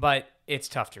 but it's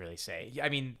tough to really say. I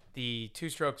mean, the 2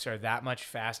 strokes are that much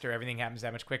faster. Everything happens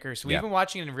that much quicker. So we've been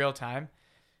watching it in real time.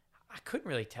 I couldn't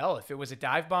really tell if it was a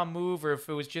dive bomb move or if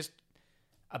it was just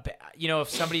if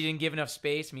somebody didn't give enough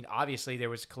space. I mean, obviously there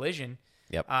was a collision.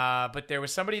 Yep. But there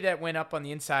was somebody that went up on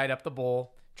the inside, up the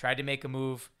bowl, tried to make a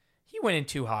move. He went in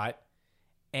too hot.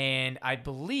 And I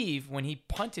believe when he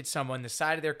punted someone, the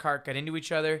side of their cart got into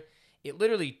each other. It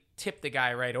literally tipped the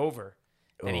guy right over.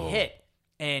 And he hit.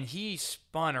 And he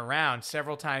spun around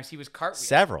several times. He was cartwheeled.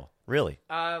 Several? Really?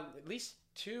 At least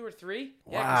 2 or 3.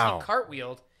 Wow. Yeah, he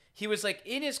cartwheeled. He was like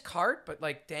in his cart, but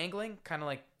like dangling, kind of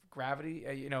like gravity,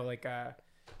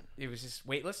 it was just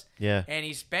weightless. Yeah. And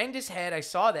he's banged his head. I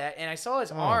saw that. And I saw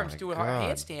his arms do a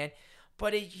handstand,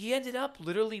 but he ended up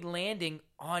literally landing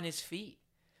on his feet.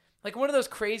 Like one of those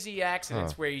crazy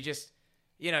accidents where you just,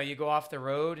 you go off the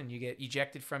road and you get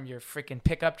ejected from your freaking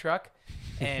pickup truck.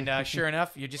 And sure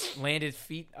enough, you just landed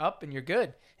feet up and you're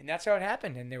good. And that's how it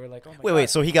happened. And they were like, oh my God. Wait,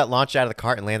 so he got launched out of the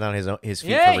cart and landed on his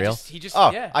feet for real? He just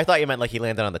I thought you meant like he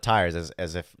landed on the tires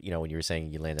as if, when you were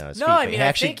saying you landed on his feet. No, I mean,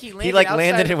 I think he landed He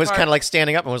landed and was kind of like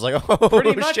standing up and was like, oh,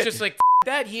 pretty much shit. just like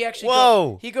that. He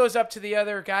actually he goes up to the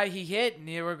other guy he hit and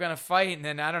they were going to fight. And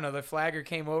then, I don't know, the flagger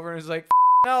came over and was like,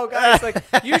 no, guys, like,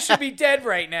 you should be dead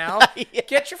right now.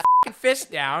 Get your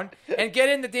fist down and get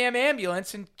in the damn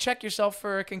ambulance and check yourself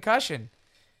for a concussion.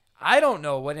 I don't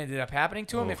know what ended up happening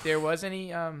to him, if there was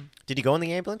any. Did he go in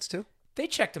the ambulance too? They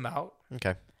checked him out.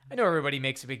 Okay. I know everybody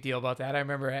makes a big deal about that. I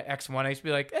remember at X1, I used to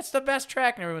be like, it's the best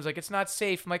track. And everyone's like, it's not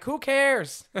safe. I'm like, who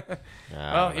cares?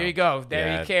 Well, here you go.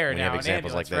 There you care when now. You have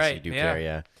examples like this, right? you do care,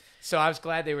 yeah. So I was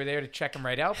glad they were there to check him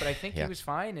right out, but I think he was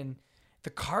fine. And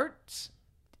the carts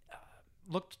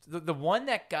looked, the one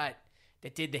that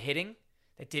did the hitting,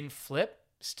 that didn't flip,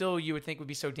 still you would think would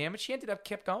be so damaged. She ended up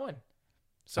kept going.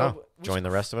 So join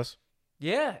the rest of us?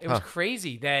 Yeah, it was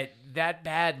crazy that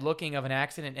bad looking of an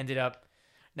accident ended up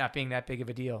not being that big of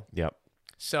a deal. Yep.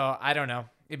 So I don't know.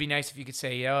 It'd be nice if you could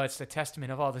say, it's the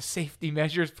testament of all the safety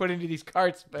measures put into these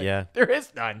carts, but there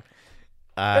is none.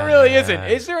 There really isn't.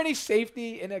 Is there any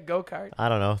safety in a go-kart? I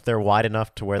don't know. They're wide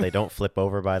enough to where they don't flip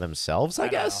over by themselves, I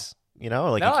guess. You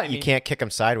know, like No, you can't kick them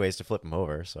sideways to flip them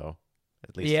over. So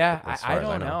at least I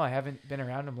don't know. I haven't been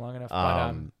around them long enough,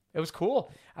 but it was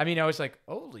cool. I mean, I was like,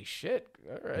 holy shit!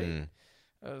 All right.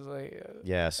 I was like,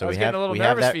 so I was we getting have a little we nervous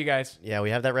have that, for you guys. Yeah, we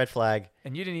have that red flag.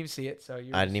 And you didn't even see it, so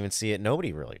you. I didn't even see it.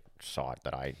 Nobody really saw it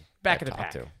that I back of the talked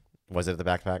pack. to. Was it the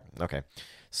backpack? Okay,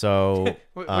 so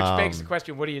which begs the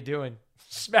question: what are you doing?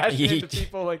 Smashing into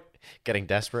people like getting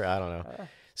desperate? I don't know.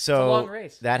 It's a long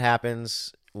race. That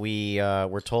happens. We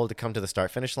were told to come to the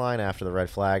start-finish line after the red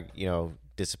flag,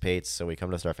 dissipates. So we come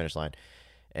to the start-finish line,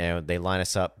 and they line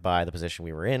us up by the position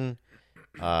we were in.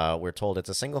 We're told it's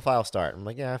a single file start. I'm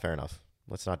like, yeah, fair enough.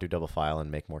 Let's not do double file and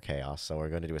make more chaos. So we're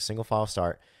going to do a single file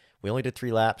start. We only did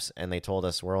 3 laps, and they told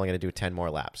us we're only going to do 10 more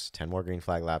laps, 10 more green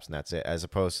flag laps, and that's it, as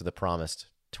opposed to the promised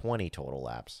 20 total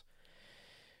laps.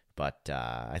 But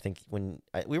I think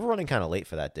we were running kind of late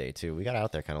for that day, too. We got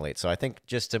out there kind of late. So I think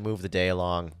just to move the day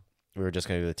along, we were just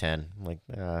going to do the 10. I'm like,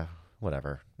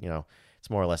 whatever. It's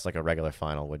more or less like a regular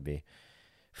final would be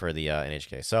for the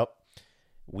NHK. So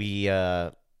we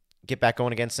get back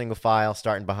going again, single file,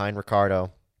 starting behind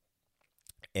Ricardo.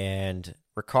 And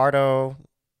Ricardo,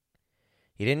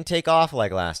 he didn't take off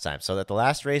like last time. So that the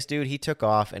last race, dude, he took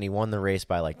off and he won the race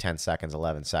by like 10 seconds,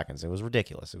 11 seconds. It was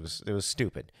ridiculous. It was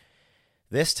stupid.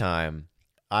 This time,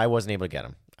 I wasn't able to get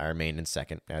him. I remained in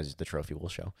second, as the trophy will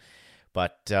show.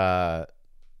 But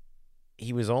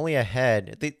he was only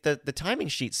ahead. The timing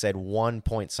sheet said 1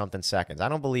 point something seconds. I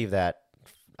don't believe that.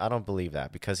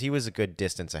 Because he was a good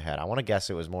distance ahead. I want to guess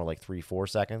it was more like 3-4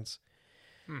 seconds.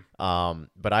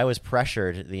 But I was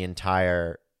pressured the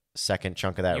entire second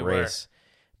chunk of that race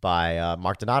by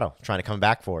Mark Donato trying to come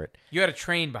back for it. You had a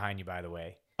train behind you, by the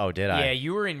way. Oh, did I? Yeah,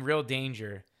 you were in real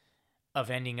danger of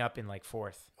ending up in like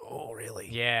 4th. Oh, really?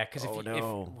 Yeah, because if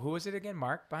who was it again?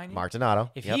 Mark behind you? Mark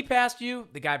Donato. If he passed you,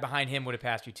 the guy behind him would have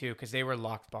passed you too, because they were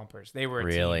locked bumpers. They were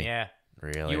a team. Yeah.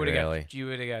 Really? You would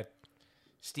have got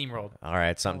steamrolled. All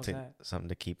right, something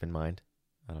to keep in mind.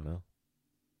 I don't know.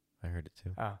 I heard it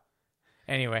too. Oh.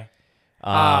 Anyway.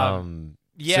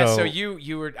 Yeah. So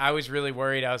you were. I was really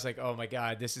worried. I was like, oh my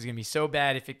god, this is gonna be so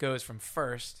bad if it goes from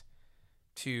 1st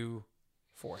to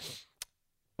 4th.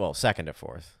 Well, 2nd to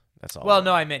 4th. That's all. Well,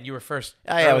 no, I meant you were first.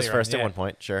 I was first at one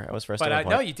point. Sure, I was first at one point.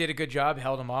 But no, you did a good job.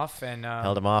 Held him off and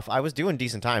held him off. I was doing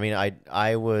decent time. I mean,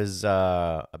 I was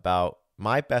about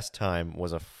my best time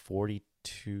was a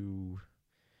 42.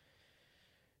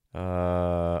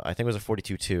 I think it was a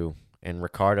 42.2. And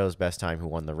Ricardo's best time, who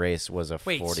won the race, was a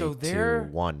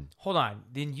 42.1. Hold on.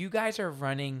 Then you guys are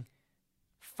running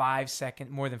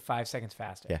more than 5 seconds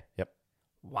faster. Yeah. Yep.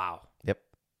 Wow. Yep.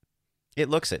 It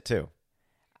looks it too.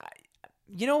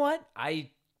 You know what?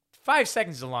 5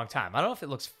 seconds is a long time. I don't know if it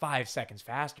looks 5 seconds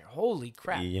faster. Holy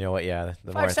crap! You know what? Yeah.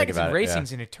 The 5 seconds in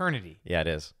racing's an eternity. Yeah, it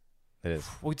is. It is.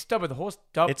 Well, it's double the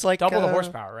it's like double the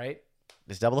horsepower, right?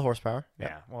 It's double the horsepower.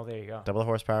 Yeah. Well, there you go. Double the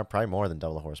horsepower, probably more than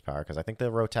double the horsepower, because I think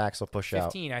the Rotax will push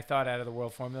 15, I thought, out of the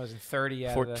World Formulas, and 30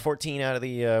 out of the... 14 out of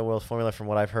the World Formula, from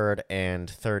what I've heard, and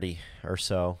 30 or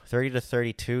so. 30 to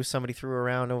 32, somebody threw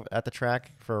around at the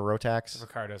track for a Rotax.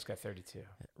 Ricardo's got 32.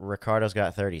 Ricardo's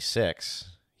got 36.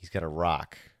 He's got a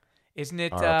Rock. Isn't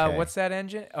it, what's that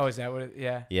engine? Oh, is that what it,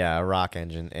 yeah. Yeah, a Rock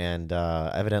engine, and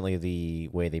evidently the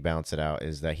way they balance it out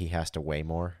is that he has to weigh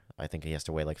more. I think he has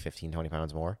to weigh like 15, 20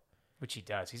 pounds more. Which he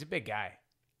does. He's a big guy.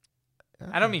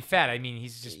 I don't mean fat. I mean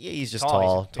he's just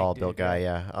tall built guy.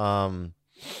 Yeah.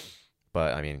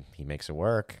 But I mean he makes it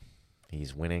work.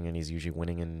 He's winning, and he's usually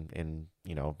winning in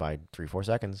by 3-4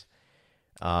 seconds.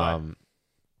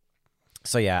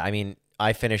 So yeah, I mean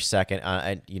I finished second.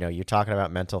 You're talking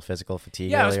about mental, physical fatigue.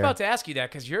 Yeah, earlier. I was about to ask you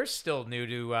that because you're still new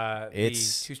to the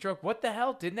 2-stroke. What the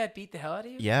hell? Didn't that beat the hell out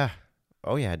of you? Yeah.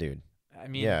 Oh yeah, dude. I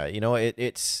mean, yeah.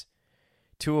 It's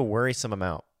to a worrisome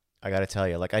amount. I got to tell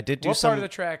you, like I did do what part of the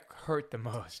track hurt the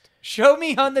most? Show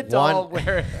me on the doll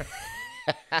where.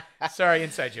 Sorry,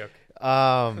 inside joke.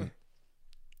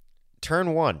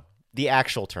 Turn 1, the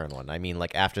actual turn 1. I mean,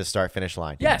 like after the start finish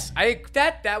line. Yes,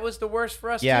 that was the worst for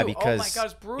us. Yeah, too. because oh my god,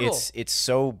 it's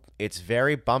brutal. It's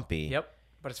very bumpy. Yep,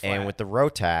 but it's flat. And with the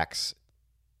Rotax,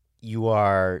 you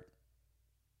are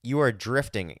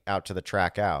drifting out to the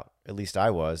track out. At least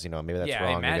I was. Maybe that's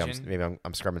wrong. Maybe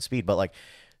I'm scrubbing speed, but like.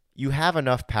 You have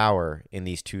enough power in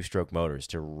these 2-stroke motors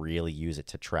to really use it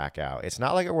to track out. It's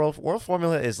not like a World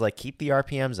Formula is like keep the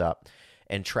RPMs up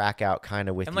and track out kind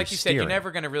of with and like you steering. said, you're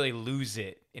never going to really lose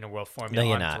it in a World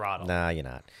Formula on throttle. No, you're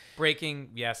not. Braking,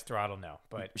 yes. Throttle, no.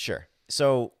 But sure.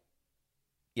 So,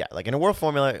 yeah, like in a World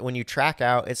Formula, when you track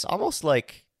out, it's almost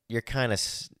like you're kind of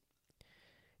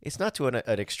it's not to an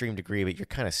extreme degree, but you're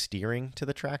kind of steering to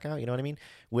the track out. You know what I mean?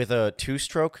 With a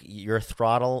 2-stroke, your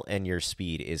throttle and your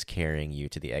speed is carrying you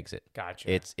to the exit. Gotcha.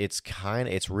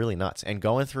 It's really nuts. And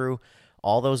going through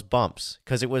all those bumps,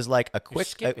 because it was like a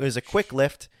quick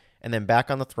lift and then back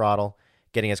on the throttle,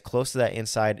 getting as close to that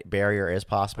inside barrier as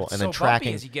possible, and then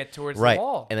tracking as you get towards right, the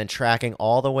wall, and then tracking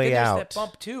all the way then there's out. that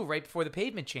bump too, right before the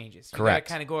pavement changes. You Correct.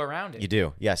 gotta kind of go around it. You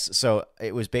do, yes. So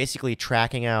it was basically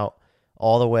tracking out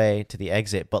all the way to the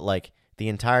exit, but like the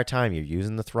entire time you're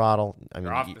using the throttle.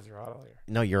 You're off the throttle here.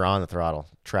 No, you're on the throttle,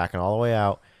 tracking all the way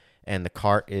out, and the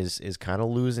cart is kind of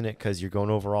losing it because you're going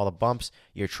over all the bumps.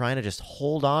 You're trying to just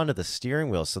hold on to the steering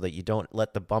wheel so that you don't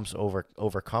let the bumps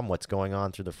overcome what's going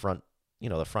on through the front,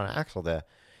 the front axle, the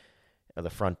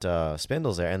front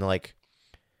spindles there. And like,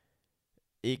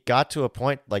 it got to a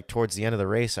point like towards the end of the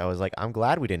race, I was like, I'm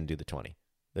glad we didn't do the 20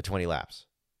 laps.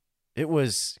 It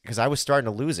was because I was starting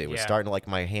to lose it. It was starting to, like,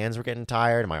 my hands were getting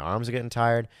tired, my arms were getting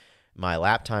tired, my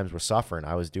lap times were suffering.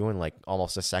 I was doing like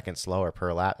almost a second slower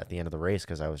per lap at the end of the race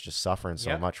because I was just suffering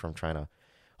so much from trying to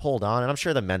hold on. And I'm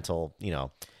sure the mental,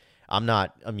 I'm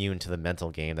not immune to the mental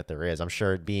game that there is. I'm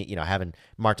sure having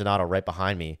Martinato right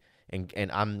behind me,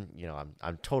 and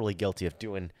I'm totally guilty of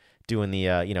doing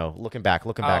the looking back.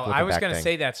 I was going to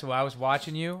say that, so I was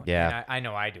watching you. Yeah, and I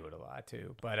know I do it a lot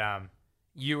too, but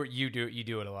you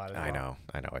do it a lot as well.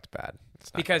 I know it's bad.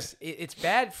 It's not because it's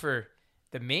bad for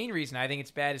the main reason I think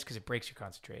it's bad is because it breaks your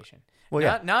concentration.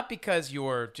 Well, not because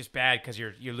you're just bad because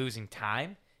you're losing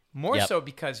time. More so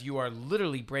because you are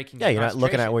literally breaking your you're not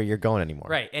looking at where you're going anymore.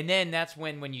 Right. And then that's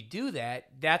when you do that,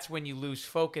 that's when you lose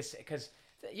focus because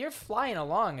you're flying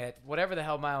along at whatever the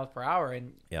hell miles per hour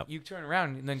and you turn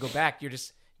around and then go back. You're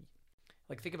just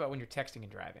like, think about when you're texting and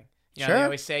driving. They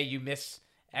always say you miss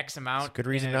X amount. It's a good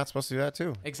reason you're not supposed to do that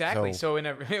too. Exactly. So when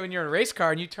you're in a race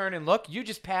car and you turn and look, you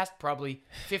just passed probably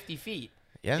 50 feet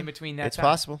in between that It's time.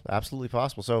 possible. Absolutely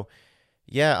possible. So,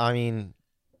 I mean,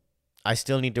 I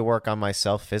still need to work on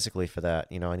myself physically for that.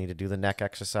 I need to do the neck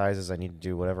exercises. I need to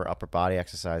do whatever upper body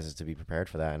exercises to be prepared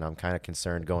for that. And I'm kind of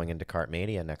concerned going into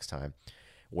Kartmania next time,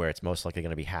 where it's most likely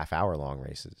going to be half-hour long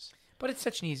races. But it's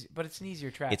an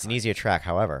easier track. It's an easier track.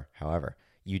 However,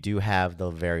 you do have the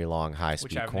very long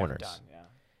high-speed Which I've corners. never done, yeah.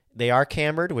 They are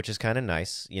cambered, which is kind of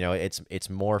nice. It's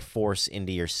more force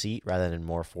into your seat rather than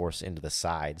more force into the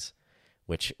sides,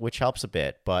 which helps a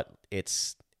bit, but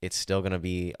it's still going to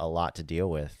be a lot to deal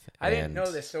with. I didn't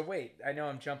know this. So wait, I know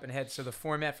I'm jumping ahead. So the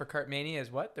format for Kartmania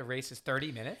is what? The race is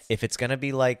 30 minutes? If it's going to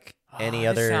be like any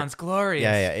other... This sounds glorious.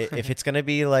 Yeah. If it's going to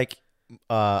be like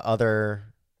other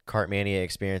Kartmania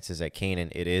experiences at Canaan,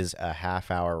 it is a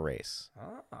half-hour race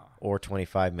or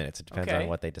 25 minutes. It depends on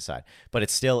what they decide. But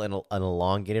it's still an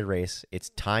elongated race. It's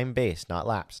time-based, not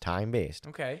laps, time-based.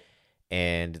 Okay.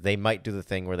 And they might do the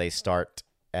thing where they start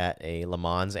at a Le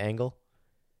Mans angle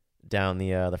down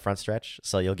the front stretch.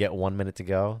 So you'll get 1 minute to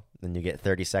go, then you get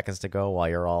 30 seconds to go while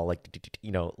you're all like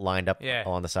lined up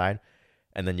on the side.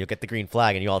 And then you'll get the green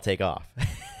flag and you all take off.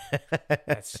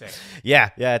 That's sick. Yeah,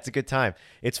 it's a good time.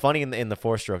 It's funny in the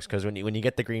 4-strokes because when you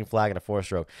get the green flag in a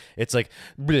 4-stroke, it's like.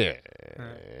 No,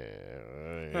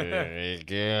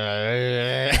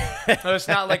 it's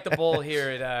not like the bowl here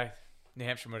at New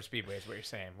Hampshire Motor Speedway is what you're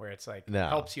saying, where it's like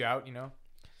helps you out, No,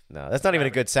 that's not even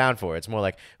a good sound for it. It's more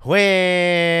like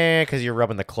whang because you're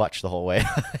rubbing the clutch the whole way.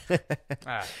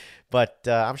 But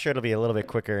I'm sure it'll be a little bit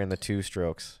quicker in the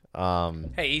 2-strokes.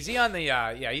 Hey, easy on the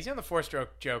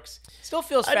 4-stroke jokes. Still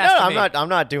feels fast. No, I'm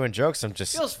not doing jokes. I'm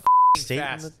just stating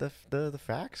fast. the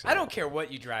facts. I don't care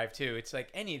what you drive too. It's like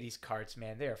any of these carts,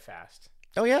 man. They are fast.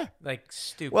 Oh yeah, like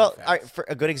stupid. Well, fast. for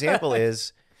a good example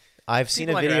is I've seen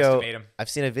a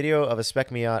video of a spec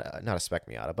Miata, not a spec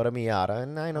Miata, but a Miata,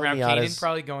 and I know around Miatas Canaan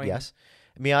probably going. Yes,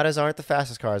 Miatas aren't the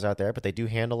fastest cars out there, but they do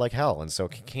handle like hell, and so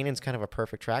Canaan's kind of a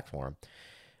perfect track for them.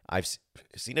 I've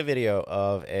seen a video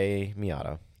of a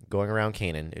Miata going around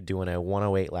Canaan doing a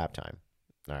 108 lap time.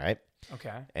 All right.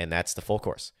 Okay. And that's the full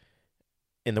course.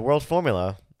 In the World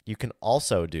Formula, you can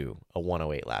also do a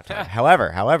 108 lap time.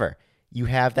 However, you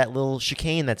have that little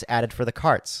chicane that's added for the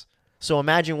karts. So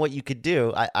imagine what you could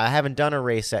do. I haven't done a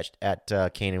race at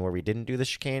Canaan where we didn't do the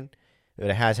chicane, but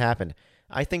it has happened.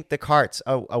 I think the karts,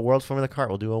 a World Formula kart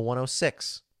will do a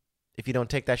 106 if you don't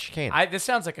take that chicane. This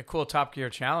sounds like a cool Top Gear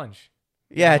challenge.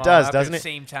 Yeah, it does, doesn't it? At the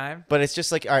same time. But it's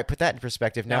just like, all right, put that in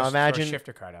perspective. Now imagine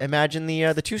the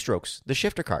 2-strokes, the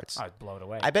shifter karts. I'd blow it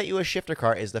away. I bet you a shifter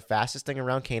kart is the fastest thing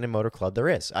around Canaan Motor Club there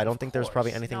is. I don't think there's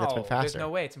probably anything that's been faster. There's no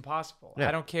way. It's impossible. Yeah.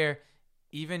 I don't care.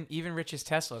 Even Rich's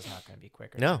Tesla is not going to be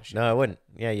quicker. No, it wouldn't.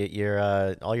 Yeah, you're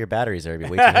all your batteries are going to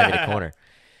be way too heavy to corner.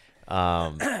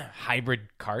 Hybrid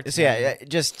carts. So yeah,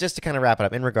 just to kind of wrap it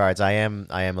up. In regards, I am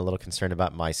a little concerned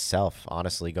about myself,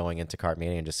 honestly, going into Kart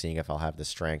Mania and just seeing if I'll have the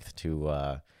strength to.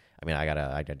 I mean, I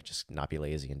gotta just not be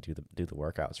lazy and do the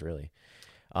workouts really.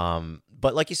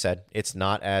 But like you said, it's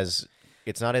not as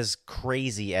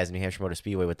crazy as New Hampshire Motor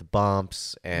Speedway with the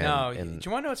bumps and. No, do you want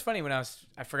to know what's funny?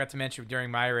 I forgot to mention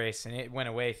during my race, and it went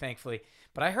away thankfully.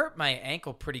 But I hurt my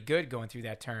ankle pretty good going through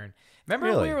that turn.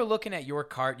 Remember when we were looking at your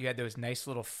cart? You had those nice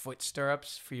little foot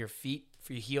stirrups for your feet,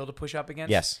 for your heel to push up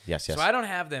against? Yes. So I don't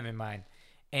have them in mine.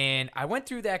 And I went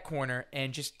through that corner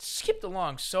and just skipped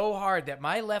along so hard that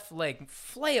my left leg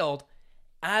flailed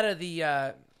out of the,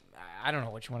 I don't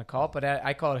know what you want to call it, but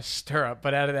I call it a stirrup,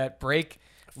 but out of that brake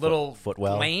little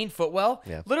footwell,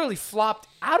 yeah. Literally flopped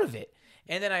out of it.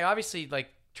 And then I obviously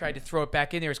tried to throw it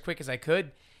back in there as quick as I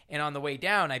could. And on the way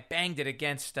down, I banged it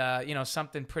against,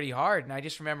 something pretty hard. And I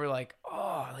just remember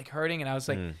hurting. And I was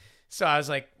like, so I was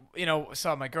like,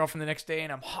 saw my girlfriend the next day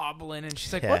and I'm hobbling. And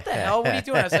she's like, what the hell? What are you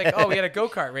doing? I was like, oh, we had a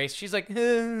go-kart race. She's like,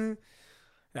 no,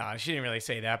 she didn't really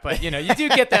say that. But, you do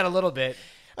get that a little bit.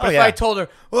 But if I told her,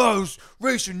 I was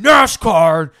racing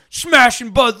NASCAR,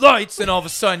 smashing Bud Lights, then all of a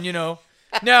sudden,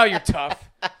 now you're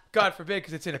tough. God forbid,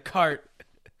 because it's in a cart.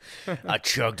 I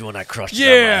chugged when I crushed it on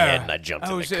my head and I jumped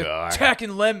in the car. I was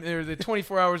attacking the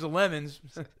 24 hours of lemons.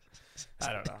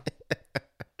 I don't know.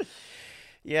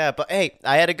 Yeah, but hey,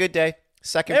 I had a good day.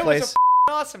 Second place. It was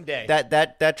an awesome day.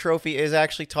 That trophy is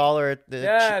actually taller.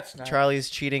 It's nice. Charlie's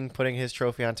cheating, putting his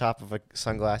trophy on top of a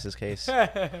sunglasses case.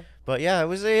 But yeah, it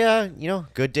was a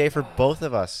good day for both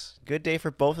of us. Good day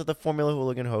for both of the Formula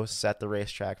Hooligan hosts at the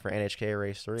racetrack for NHKA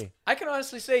Race 3. I can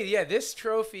honestly say, this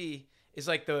trophy is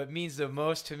means the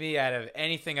most to me out of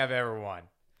anything I've ever won.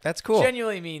 That's cool.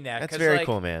 Genuinely mean that. That's very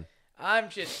cool, man. I'm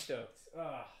just stoked.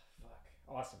 Oh, fuck.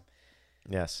 Awesome.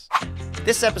 Yes.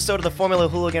 This episode of the Formula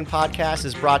Hooligan podcast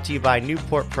is brought to you by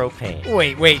Newport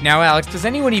Propane. Wait. Now, Alex, does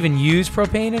anyone even use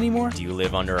propane anymore? Do you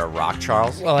live under a rock,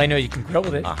 Charles? Well, I know you can grill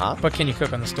with it. Uh-huh. But can you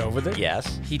cook on the stove with it?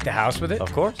 Yes. Heat the house with it?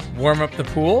 Of course. Warm up the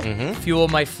pool? Mm-hmm. Fuel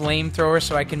my flamethrower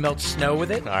so I can melt snow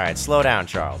with it? All right, slow down,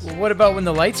 Charles. Well, what about when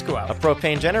the lights go A out?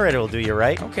 propane generator will do you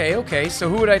right. Okay. So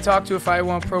who would I talk to if I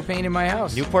want propane in my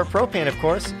house? Newport Propane, of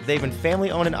course. They've been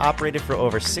family-owned and operated for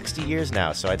over 60 years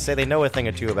now, so I'd say they know a thing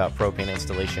or two about propane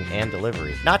installation and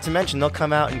delivery. Not to mention, they'll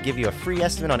come out and give you a free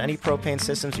estimate on any propane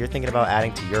systems you're thinking about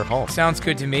adding to your home. Sounds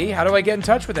good to me. How do I get in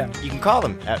touch with them? You can call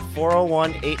them at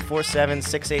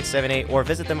 401-847-6878 or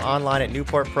visit them online at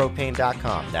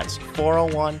newportpropane.com. That's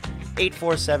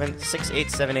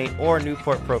 401-847-6878 or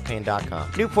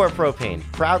newportpropane.com. Newport Propane,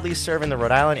 proudly serving the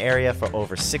Rhode Island area for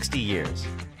over 60 years.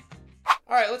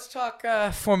 All right, let's talk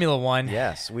Formula One.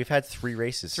 Yes, we've had 3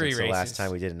 races since the last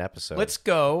time we did an episode. Let's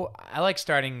go. I like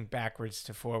starting backwards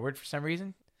to forward for some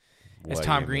reason. As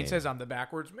Tom Green says, I'm the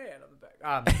backwards man.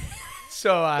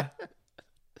 So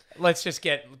let's just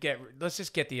get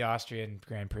the Austrian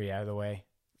Grand Prix out of the way.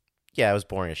 Yeah, it was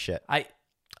boring as shit. I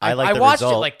like the watched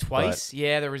result, it twice. But...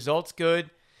 Yeah, the result's good.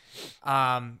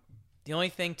 The only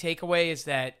takeaway is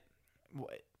that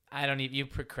I don't need you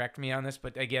correct me on this,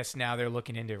 but I guess now they're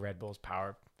looking into Red Bull's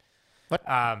power. What?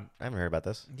 I haven't heard about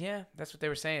this. Yeah, that's what they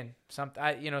were saying.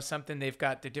 Something they've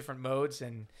got the different modes,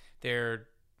 and they're,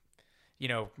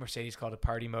 Mercedes called it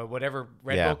party mode. Whatever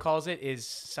Red Bull calls it is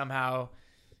somehow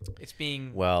it's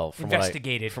being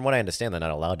investigated. From what I understand, they're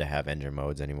not allowed to have engine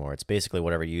modes anymore. It's basically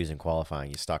whatever you use in qualifying,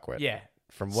 you're stuck with. Yeah.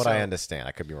 From what I understand,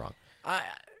 I could be wrong.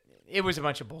 It was a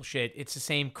bunch of bullshit. It's the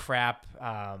same crap.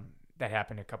 That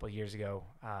happened a couple of years ago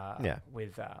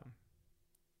with,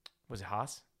 was it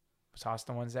Haas? Was Haas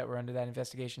the ones that were under that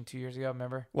investigation 2 years ago,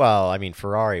 remember? Well, I mean,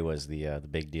 Ferrari was the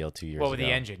big deal 2 years ago. Well, with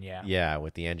the engine, yeah. Yeah,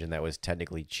 with the engine that was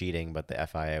technically cheating, but the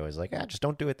FIA was like, just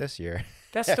don't do it this year.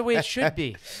 That's the way it should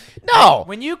be. No!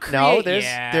 When you create... No,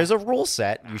 there's a rule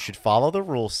set. You should follow the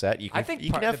rule set. You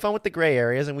can have fun with the gray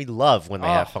areas, and we love when they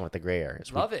have fun with the gray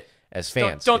areas. Love it. As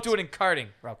fans. Don't do it in karting,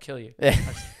 or I'll kill you.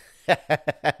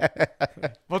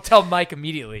 We'll tell Mike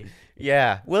immediately.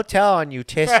 Yeah, we'll tell on you.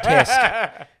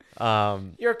 Tisk.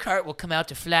 Your cart will come out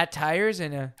to flat tires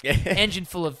and an engine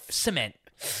full of cement.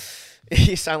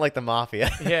 You sound like the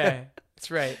mafia. Yeah, that's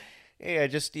right. Yeah, I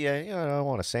don't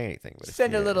want to say anything. But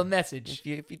send a little message.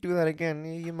 If you do that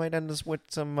again, you might end up with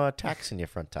some tacks in your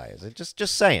front tires.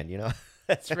 Just saying,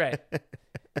 That's right.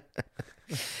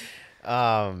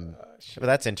 But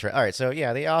that's interesting. All right, so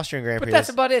yeah, the Austrian Grand Prix. But that's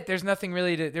about it. There's nothing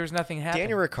happening.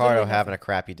 Daniel Ricciardo having a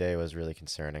crappy day was really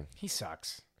concerning. He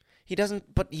sucks. He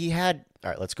doesn't, but he had. All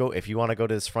right, let's go. If you want to go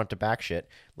to this front to back shit,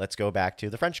 let's go back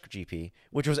to the French GP,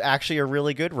 which was actually a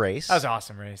really good race. That was an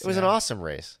awesome race. It was an awesome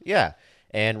race. Yeah,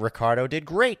 and Ricciardo did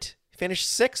great. Finished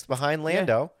 6th behind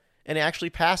Lando. and actually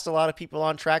passed a lot of people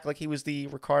on track like he was the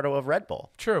Ricardo of Red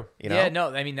Bull. True. You know? Yeah,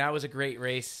 no, I mean, that was a great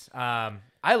race.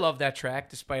 I love that track,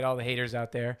 despite all the haters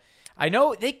out there. I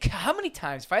know how many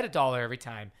times, if I had $1 every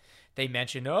time, they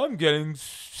mentioned, oh, I'm getting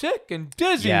sick and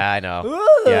dizzy. Yeah, I know.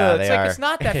 Ugh. Yeah, it's they like are. it's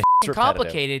not that It's f***ing repetitive.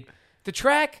 complicated. The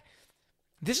track,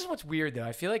 this is what's weird, though.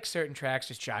 I feel like certain tracks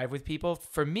just jive with people.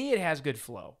 For me, it has good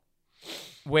flow.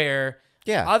 Where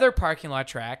other parking lot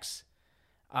tracks,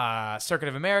 Circuit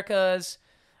of Americas,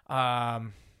 yeah,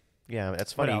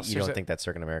 that's funny. else? You There's don't think that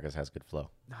Circuit Americas has good flow.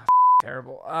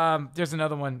 terrible. There's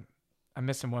another one. I'm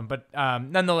missing one. But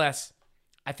nonetheless,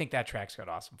 I think that track's got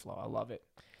awesome flow. I love it.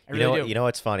 I really do. You know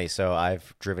what's funny? So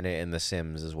I've driven it in the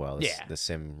Sims as well. The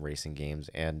sim racing games,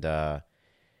 and I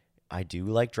do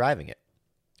like driving it.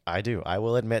 I do. I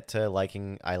will admit to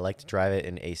liking. I like to drive it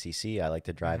in ACC. I like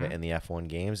to drive it in the F1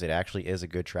 games. It actually is a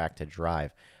good track to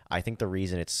drive. I think the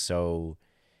reason it's so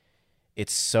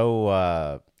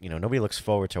nobody looks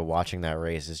forward to watching that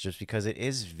race is just because it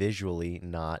is visually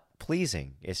not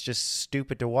pleasing. It's just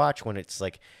stupid to watch when it's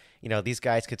like, these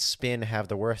guys could spin, have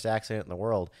the worst accident in the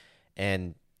world,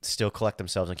 and still collect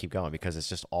themselves and keep going because it's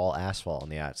just all asphalt on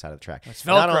the outside of the track. It's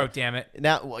Velcro, damn it.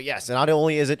 Now, well, yes, and not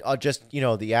only is it just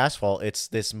the asphalt, it's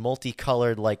this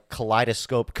multicolored like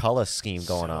kaleidoscope color scheme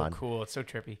going on. So cool, it's so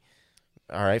trippy.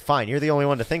 All right, fine. You're the only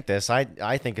one to think this.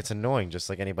 I think it's annoying, just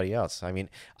like anybody else. I mean,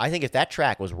 I think if that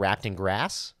track was wrapped in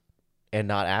grass and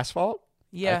not asphalt,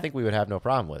 I think we would have no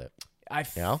problem with it.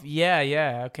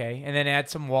 Yeah, okay. And then add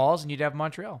some walls, and you'd have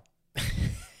Montreal.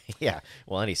 Yeah,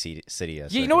 well, any city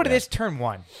has. Yeah, you know what it is? Turn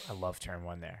 1. I love turn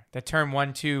 1 there. That turn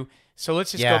 1, 2. So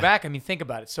let's just go back. I mean, think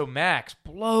about it. So Max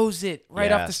blows it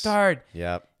right off the start.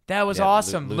 Yep. That was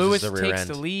awesome. Lewis the takes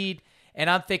the lead. And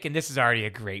I'm thinking this is already a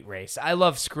great race. I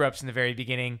love screw-ups in the very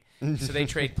beginning. So they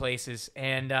trade places.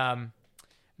 And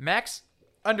Max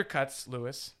undercuts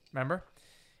Lewis, remember?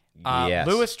 Yes.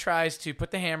 Lewis tries to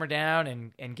put the hammer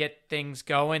down and get things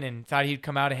going and thought he'd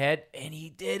come out ahead, and he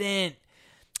didn't.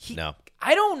 No.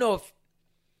 I don't know if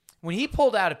when he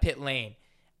pulled out of pit lane,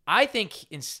 I think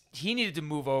he needed to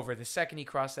move over. The second he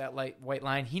crossed that white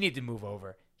line, he needed to move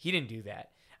over. He didn't do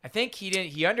that. I think he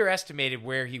didn't. He underestimated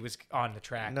where he was on the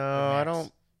track. No, I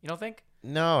don't. You don't think?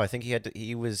 No, I think he had to.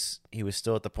 He was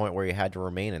still at the point where he had to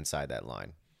remain inside that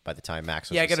line by the time Max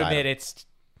was. Yeah, I gotta admit, him.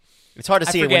 it's hard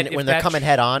to see when they're coming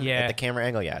head on at the camera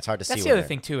angle. Yeah, it's hard to see. That's the other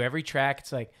thing too. Every track,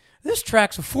 it's like this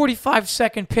track's a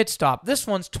 45-second pit stop. This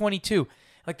one's 22.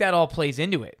 Like that all plays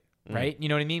into it, right? You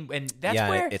know what I mean? And that's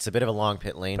where it's a bit of a long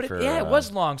pit lane for. It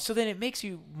was long. So then it makes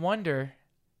you wonder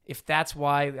if that's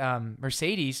why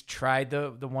Mercedes tried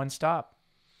the one stop.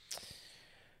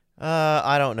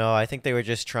 I don't know. I think they were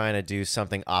just trying to do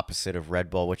something opposite of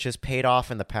Red Bull, which has paid off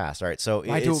in the past. All right, so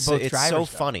it's so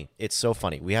funny. It's so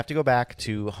funny. We have to go back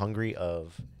to Hungary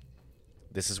of.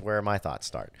 This is where my thoughts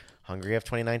start. Hungary of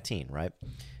 2019, right?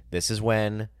 This is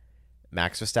when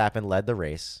Max Verstappen led the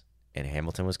race and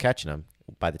Hamilton was catching him.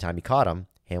 By the time he caught him,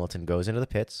 Hamilton goes into the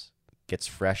pits, gets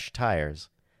fresh tires,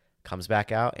 comes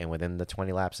back out, and within the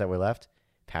 20 laps that were left,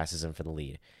 passes him for the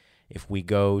lead. If we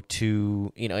go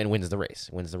to, and wins the race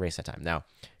that time. Now,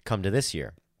 come to this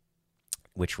year.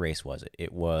 Which race was it?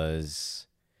 It was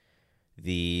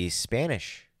the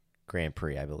Spanish Grand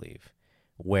Prix, I believe,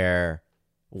 where,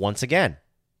 once again,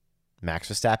 Max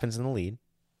Verstappen's in the lead.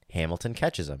 Hamilton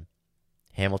catches him.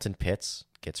 Hamilton pits,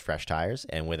 gets fresh tires,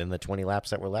 and within the 20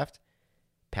 laps that were left,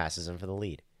 passes him for the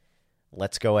lead.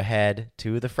 Let's go ahead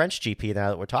to the French GP now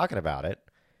that we're talking about it.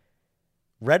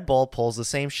 Red Bull pulls the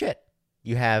same shit.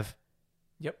 You have...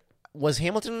 Yep. Was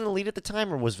Hamilton in the lead at the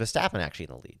time, or was Verstappen actually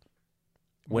in the lead?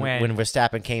 When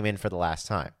Verstappen came in for the last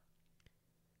time?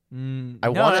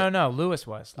 No. Lewis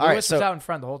was. Lewis was out in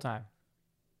front the whole time.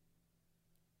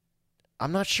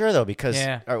 I'm not sure, though, because...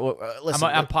 Yeah. Listen,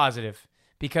 I'm positive.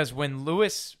 Because when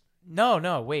Lewis...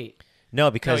 No, wait. No,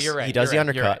 because you're right, he does the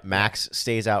undercut. right. Max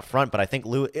stays out front, but I think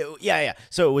Lewis...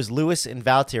 So it was Lewis and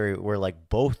Valtteri were like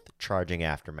both charging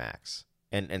after Max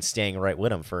and staying right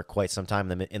with him for quite some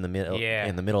time in the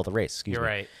middle of the race. Excuse me. You're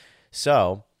right.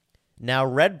 So now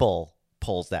Red Bull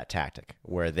pulls that tactic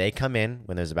where they come in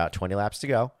when there's about 20 laps to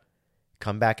go,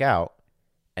 come back out,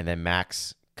 and then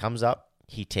Max comes up.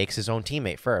 He takes his own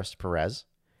teammate first, Perez,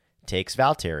 takes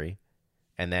Valtteri,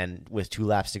 and then with 2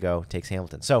 laps to go, takes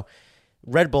Hamilton. So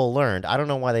Red Bull learned. I don't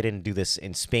know why they didn't do this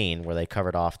in Spain where they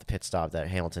covered off the pit stop that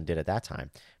Hamilton did at that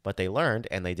time. But they learned,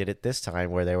 and they did it this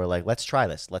time where they were like, let's try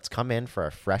this. Let's come in for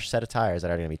a fresh set of tires that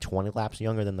are going to be 20 laps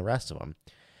younger than the rest of them.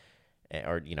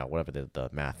 Or, whatever the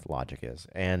math logic is.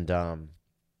 And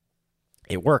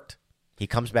it worked. He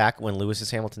comes back when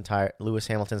Lewis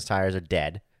Hamilton's tires are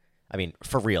dead. I mean,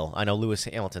 for real. I know Lewis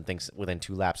Hamilton thinks within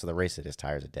 2 laps of the race that his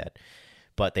tires are dead,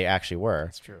 but they actually were.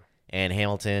 That's true. And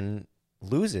Hamilton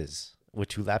loses with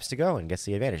 2 laps to go and gets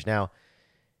the advantage. Now,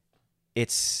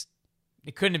 it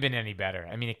couldn't have been any better.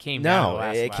 I mean, it came down to the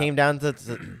last lap. Came down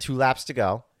to 2 laps to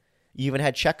go. You even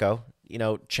had Checo,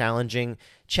 challenging.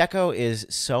 Checo is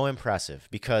so impressive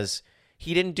because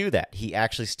he didn't do that. He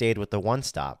actually stayed with the 1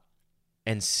 stop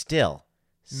and still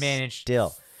managed.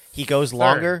 He goes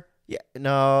longer. Yeah,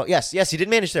 no, yes, he did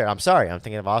manage third. I'm sorry, I'm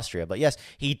thinking of Austria, but yes,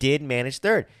 he did manage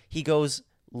third. He goes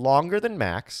longer than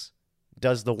Max,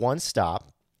 does the 1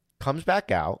 stop, comes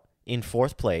back out in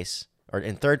 4th place, or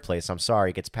in 3rd place, I'm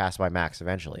sorry, gets passed by Max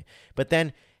eventually, but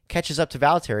then catches up to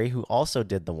Valtteri, who also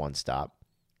did the 1 stop,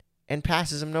 and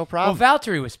passes him no problem. Well,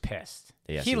 Valtteri was pissed.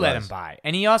 Yes, he let him by,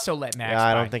 and he also let Max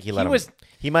by. I don't think he let him.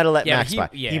 He might have let Max by.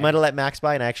 Yeah. He might have let Max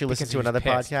by, and I actually listened to another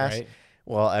podcast. Right?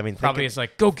 Well, I mean, probably it's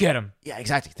like, go get him. Yeah,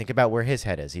 exactly. Think about where his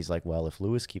head is. He's like, well, if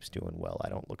Lewis keeps doing well, I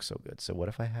don't look so good. So what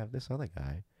if I have this other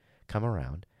guy come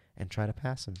around and try to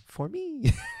pass him for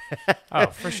me? Oh,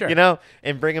 for sure.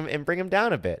 And bring him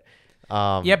down a bit.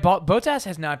 Bottas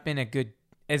has not been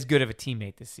as good of a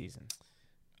teammate this season.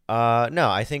 No,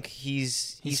 I think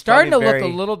he's starting to look a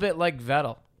little bit like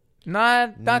Vettel.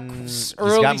 Not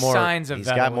early signs of Vettel. He's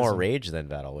got more rage than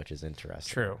Vettel, which is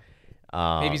interesting. True.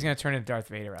 Maybe he's going to turn into Darth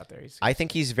Vader out there. I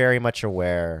think he's very much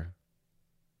aware.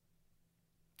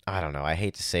 I don't know. I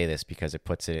hate to say this because it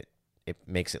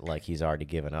makes it like he's already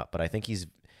given up. But I think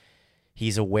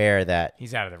he's aware that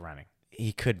he's out of the running.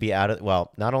 He could be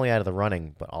not only out of the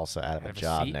running, but also out of a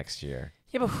job next year.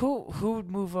 Yeah, but who would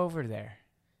move over there?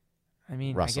 I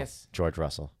mean, Russell, I guess George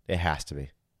Russell. It has to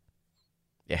be.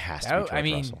 It has to be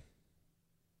George Russell.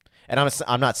 And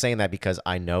I'm not saying that because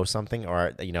I know something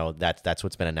or that's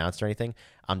what's been announced or anything.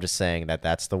 I'm just saying that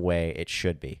that's the way it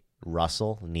should be.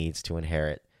 Russell needs to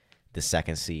inherit the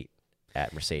 2nd seat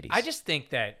at Mercedes. I just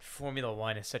think that Formula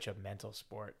 1 is such a mental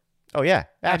sport. Oh yeah,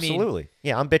 absolutely.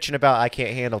 I'm bitching about I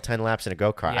can't handle 10 laps in a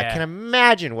go-kart. Yeah. I can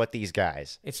imagine what these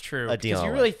guys. It's true because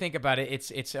you really think about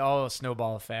it. It's all a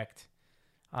snowball effect.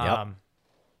 Yep.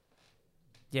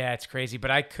 Yeah, it's crazy,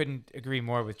 but I couldn't agree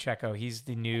more with Checo. He's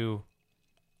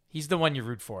the one you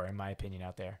root for, in my opinion,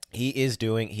 out there. He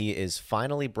is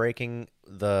finally breaking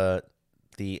the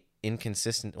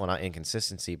not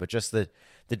inconsistency, but just the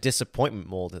disappointment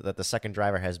mold that the second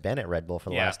driver has been at Red Bull for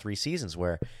the last 3 seasons,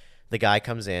 where the guy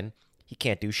comes in, he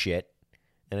can't do shit,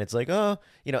 and it's like,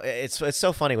 it's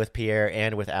so funny with Pierre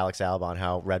and with Alex Albon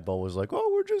how Red Bull was like,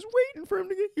 we're just waiting for him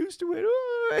to get used to it.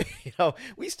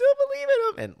 We still believe in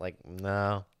him, and like,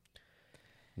 no,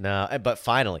 but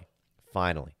finally.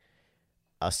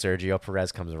 Sergio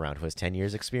Perez comes around, who has 10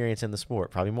 years experience in the sport,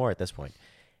 probably more at this point.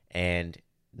 And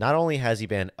not only has he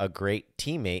been a great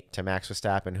teammate to Max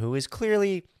Verstappen, who is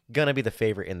clearly going to be the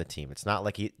favorite in the team. It's not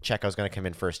like Checo's going to come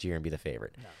in first year and be the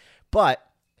favorite. No. But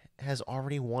has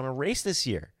already won a race this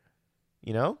year,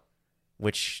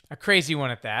 which... A crazy one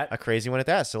at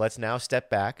that. So let's now step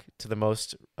back to the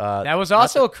most... that was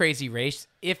also a crazy race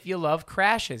if you love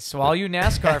crashes. So all you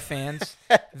NASCAR fans,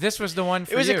 this was the one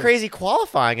for you. It was a crazy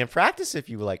qualifying and practice if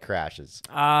you like crashes.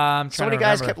 So many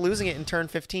guys kept losing it in turn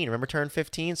 15. Remember turn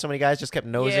 15? So many guys just kept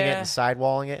nosing it and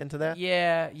sidewalling it into that?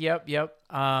 Yeah, yep.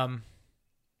 Well,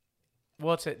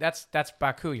 that's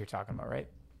Baku you're talking about, right?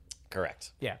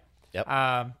 Correct. Yeah.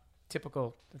 Yep.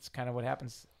 Typical. That's kind of what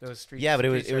happens. Those streets. Yeah, but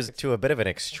it was to a bit of an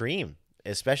extreme.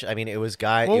 Especially, I mean, it was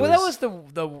guys. Well, that was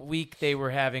the week they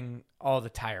were having all the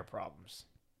tire problems.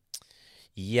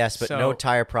 Yes, but no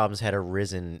tire problems had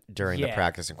arisen during the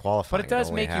practice and qualifying. But it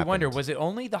does make you wonder: was it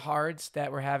only the hards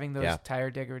that were having those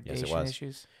tire degradation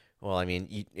issues? Well, I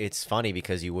mean, it's funny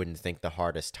because you wouldn't think the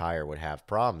hardest tire would have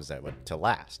problems that would to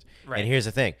last. Right. And here's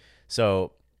the thing: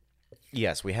 so,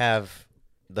 yes, we have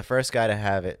the first guy to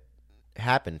have it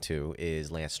happen to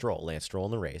is Lance Stroll. Lance Stroll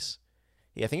in the race.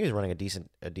 Yeah, I think he was running a decent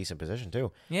position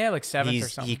too. Yeah, like 7th or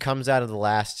something. He comes out of the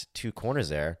last 2 corners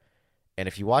there, and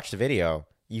if you watch the video,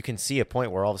 you can see a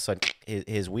point where all of a sudden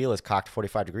his wheel is cocked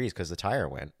 45 degrees because the tire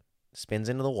went, spins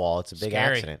into the wall. It's a big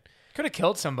accident. Could have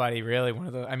killed somebody, really.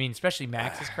 Especially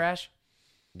Max's crash.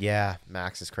 Yeah,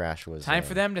 Max's crash was time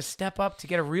for them to step up to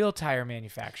get a real tire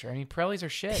manufacturer. I mean, Pirellis are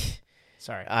shit.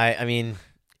 Sorry. I mean,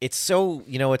 it's so,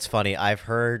 it's funny. I've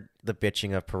heard the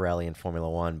bitching of Pirelli in Formula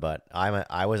 1, but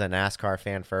I was a NASCAR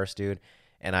fan first, dude,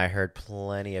 and I heard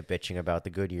plenty of bitching about the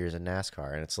good years in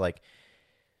NASCAR, and it's like,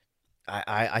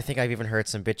 I think I've even heard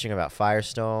some bitching about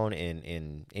Firestone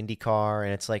in IndyCar,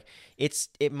 and it's like,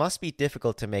 it must be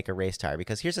difficult to make a race tire,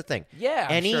 because here's the thing. Yeah,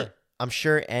 I'm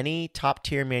sure any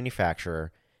top-tier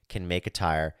manufacturer can make a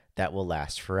tire that will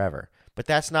last forever. But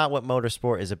that's not what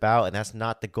motorsport is about, and that's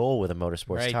not the goal with a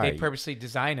motorsports Right. tire. They purposely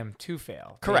design them to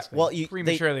fail. Correct. Basically. Well,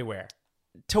 prematurely wear.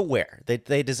 To wear.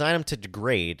 They design them to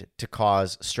degrade to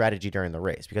cause strategy during the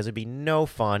race, because it'd be no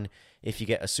fun if you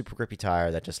get a super grippy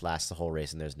tire that just lasts the whole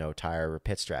race and there's no tire or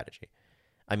pit strategy.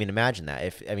 I mean, imagine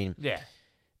that. Yeah.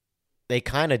 They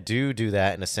kind of do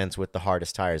that in a sense with the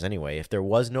hardest tires anyway. If there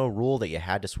was no rule that you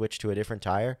had to switch to a different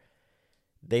tire,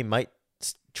 they might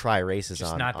try races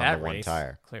Just on not the that one race,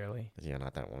 tire. clearly. Yeah,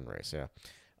 not that one race, yeah.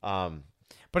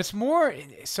 But it's more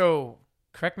so.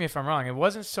 Correct me if I'm wrong. It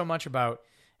wasn't so much about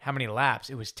how many laps.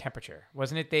 It was temperature,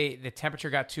 wasn't it? The temperature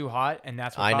got too hot, and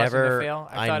that's what caused them to fail.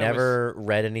 I never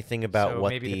read anything about what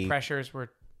maybe the pressures were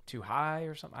too high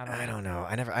or something. I don't know.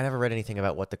 I never read anything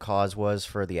about what the cause was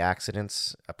for the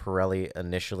accidents. Pirelli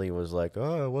initially was like,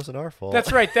 "Oh, it wasn't our fault."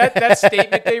 That's right. That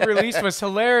statement they released was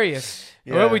hilarious.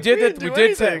 Yeah. Well, we did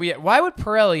anything. that. Why would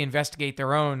Pirelli investigate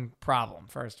their own problem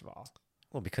first of all?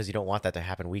 Well, because you don't want that to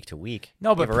happen week to week.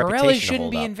 No, but You have a Pirelli reputation to shouldn't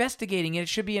hold be up. investigating it. It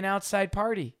should be an outside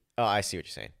party. Oh, I see what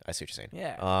you're saying.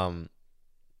 Yeah.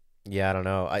 Yeah, I don't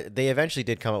know. They eventually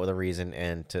did come up with a reason,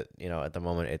 and at the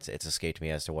moment, it's escaped me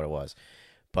as to what it was.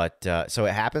 But so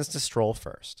it happens to Stroll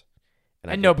first,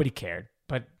 And nobody cared,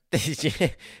 but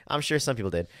I'm sure some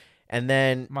people did. And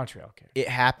then Montreal cared. it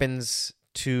happens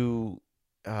to.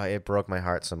 It broke my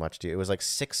heart so much, dude. It was like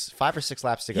 5 or 6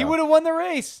 laps to go. He would have won the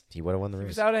race. He would have won the race. He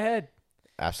was out ahead.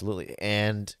 Absolutely.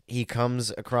 And he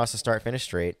comes across the start-finish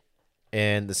straight,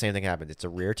 and the same thing happens. It's a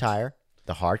rear tire,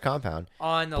 the hard compound,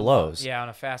 On the blows. on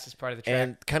the fastest part of the track.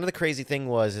 And kind of the crazy thing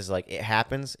is like it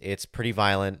happens. It's pretty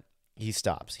violent. He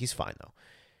stops. He's fine though.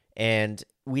 And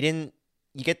you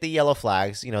get the yellow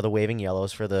flags, the waving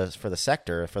yellows for the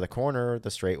sector, for the corner,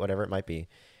 the straight, whatever it might be.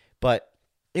 But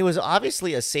it was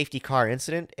obviously a safety car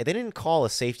incident. They didn't call a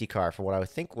safety car for what I would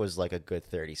think was like a good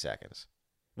 30 seconds,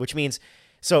 which means.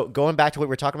 So going back to what we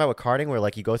were talking about with karting, where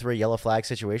like you go through a yellow flag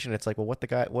situation, it's like, well,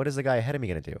 what is the guy ahead of me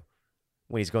going to do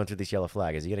when he's going through this yellow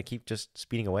flag? Is he going to keep just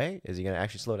speeding away? Is he going to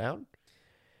actually slow down?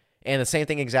 And the same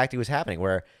thing exactly was happening,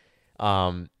 where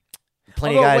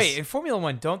plenty of guys. Wait, in Formula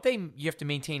One, you have to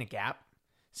maintain a gap?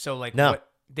 So like No.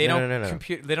 They don't No.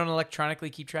 compute. They don't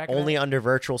electronically keep track of Only that? under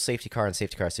virtual safety car and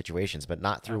safety car situations, but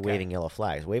not through Okay. waving yellow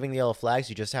flags. Waving the yellow flags,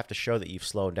 you just have to show that you've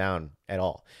slowed down at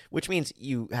all, which means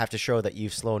you have to show that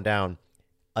you've slowed down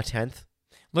a tenth.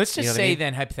 Let's You just know what I say mean?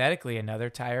 then, hypothetically, another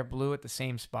tire blew at the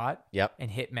same spot Yep.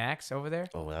 and hit Max over there.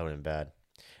 Oh, that would have been bad.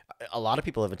 A lot of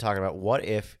people have been talking about what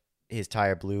if his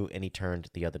tire blew and he turned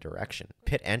the other direction.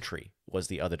 Pit entry was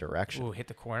the other direction. Ooh, hit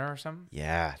the corner or something?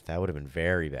 Yeah, that would have been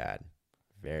very bad.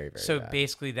 Very, very So bad.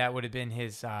 basically, that would have been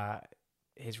his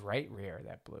right rear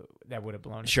that blew. That would have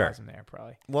blown. Sure. Him there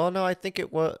probably. Well, no, I think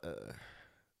it was.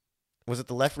 Was it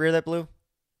the left rear that blew?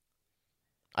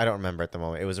 I don't remember at the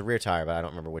moment. It was a rear tire, but I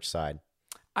don't remember which side.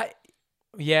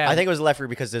 Yeah. I think it was the left rear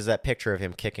because there's that picture of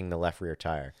him kicking the left rear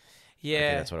tire. I think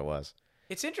Yeah. that's what it was.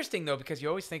 It's interesting though because you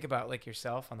always think about like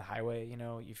yourself on the highway.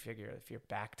 You figure if your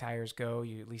back tires go,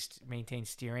 you at least maintain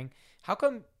steering. How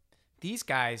come these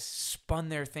guys spun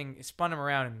them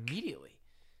around immediately?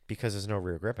 Because there's no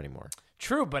rear grip anymore.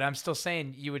 True, but I'm still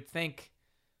saying you would think.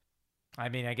 I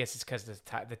mean, I guess it's because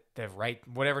the right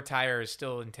whatever tire is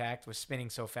still intact was spinning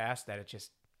so fast that it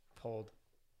just pulled.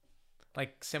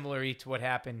 Like similarly to what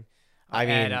happened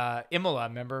at Imola.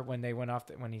 Remember when they went off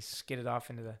when he skidded off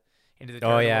into the dirt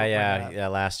Oh a yeah, little bit? yeah.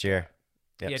 Last year.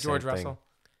 Yep, Yeah, same George thing. Russell.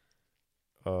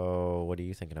 Oh, what are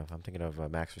you thinking of? I'm thinking of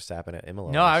Max Verstappen at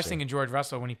Imola. No, I last was year. thinking George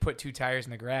Russell when he put 2 tires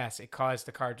in the grass. It caused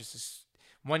the car just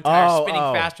one tire spinning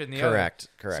faster than the other. Correct.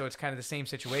 So it's kind of the same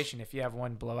situation if you have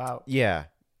one blow out. Yeah.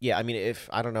 I mean,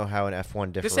 I don't know how an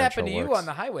F1 differential This happened to you works. on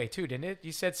the highway too, didn't it?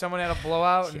 You said someone had a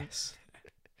blowout. And Yes.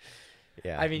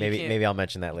 Yeah. I mean, you can't- maybe I'll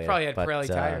mention that later. probably had but, Pirelli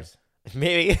tires.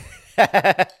 Maybe.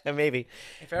 Maybe.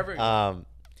 If ever.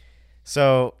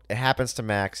 So it happens to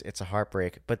Max. It's a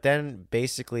heartbreak. But then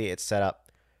basically it's set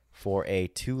up for a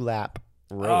 2-lap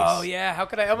race. Oh yeah, how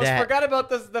could I almost forgot about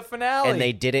the finale? And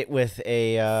they did it with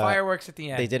a fireworks at the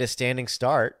end. They did a standing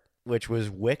start, which was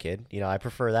wicked. I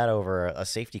prefer that over a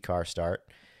safety car start.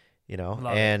 Love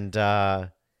and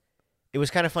it was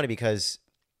kind of funny because,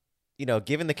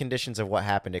 given the conditions of what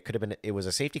happened, it was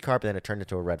a safety car, but then it turned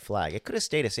into a red flag. It could have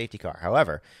stayed a safety car.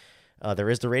 However, there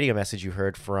is the radio message you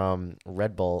heard from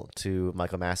Red Bull to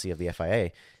Michael Massey of the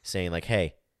FIA saying like,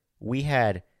 hey, we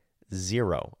had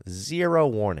zero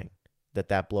warning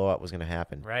that blowout was going to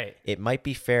happen. Right. It might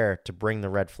be fair to bring the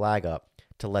red flag up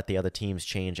to let the other teams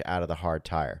change out of the hard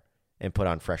tire and put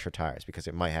on fresher tires because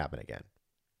it might happen again,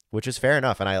 which is fair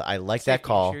enough. And I like that Safety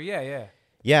call. issue. Yeah.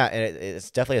 Yeah, and it's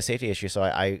definitely a safety issue. So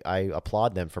I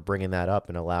applaud them for bringing that up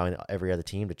and allowing every other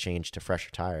team to change to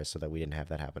fresher tires so that we didn't have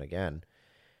that happen again.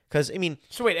 Because, I mean...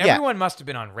 So wait, everyone must have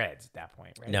been on reds at that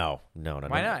point, right? No.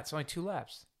 Why not? It's only 2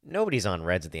 laps. Nobody's on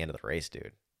reds at the end of the race,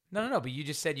 dude. No, but you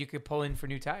just said you could pull in for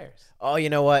new tires. Oh, you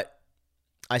know what?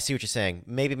 I see what you're saying.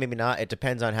 Maybe not. It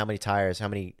depends on how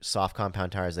many soft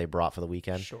compound tires they brought for the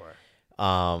weekend. Sure.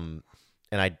 And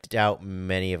I doubt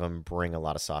many of them bring a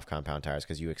lot of soft compound tires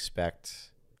because you expect...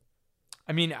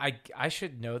 I mean, I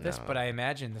should know this, but I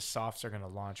imagine the softs are going to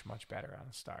launch much better on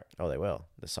the start. Oh, they will.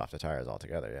 The softer tires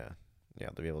altogether, yeah. Yeah,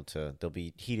 they'll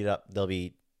be heated up. They'll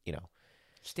be,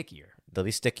 stickier. They'll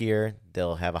be stickier.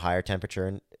 They'll have a higher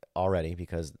temperature already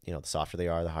because, the softer they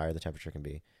are, the higher the temperature can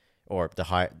be. Or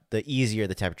the easier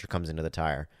the temperature comes into the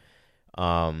tire.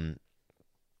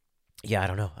 Yeah, I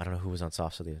don't know. I don't know who was on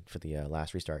softs for the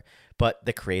last restart. But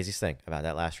the craziest thing about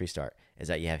that last restart is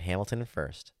that you have Hamilton in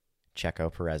first,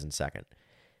 Checo Perez in second.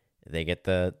 They get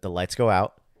the lights go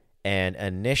out, and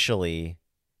initially,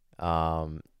 I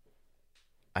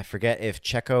forget if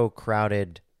Checo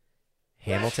crowded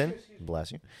Hamilton,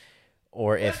 bless you,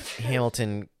 or if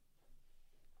Hamilton,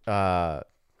 kind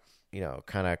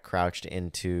of crouched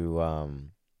into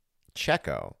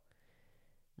Checo.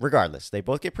 Regardless, they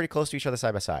both get pretty close to each other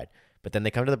side by side. But then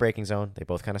they come to the braking zone. They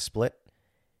both kind of split.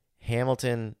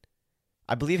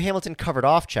 I believe Hamilton covered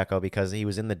off Checo because he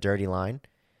was in the dirty line.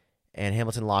 And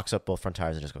Hamilton locks up both front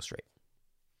tires and just goes straight.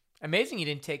 Amazing he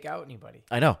didn't take out anybody.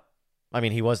 I know. I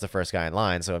mean, he was the first guy in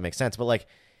line, so it makes sense. But,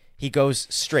 he goes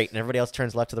straight, and everybody else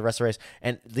turns left to the rest of the race.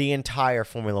 And the entire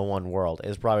Formula One world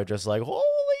is probably just like, holy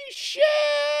shit!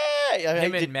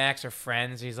 Him and Max are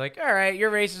friends. He's like, all right, your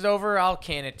race is over. I'll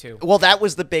can it too. Well, that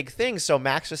was the big thing. So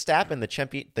Max Verstappen,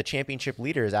 the championship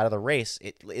leader, is out of the race.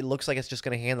 It looks like it's just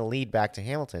going to hand the lead back to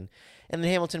Hamilton. And then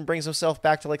Hamilton brings himself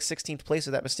back to 16th place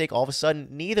with that mistake. All of a sudden,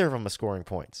 neither of them are scoring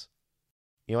points.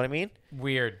 You know what I mean?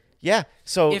 Weird. Yeah.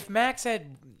 So if Max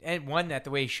had won that the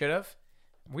way he should have,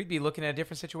 we'd be looking at a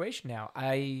different situation now.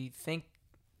 I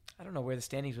don't know where the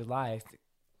standings would lie,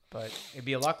 but it'd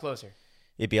be a lot closer.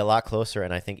 It'd be a lot closer,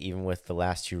 and I think even with the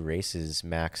last 2 races,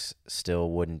 Max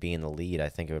still wouldn't be in the lead. I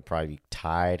think it would probably be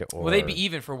tied. Or well, they'd be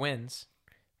even for wins.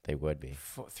 They would be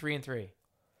 3 and 3,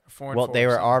 4 and 4. Well, they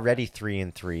were already 3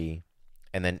 and 3,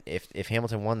 and then if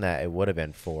Hamilton won that, it would have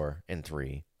been 4 and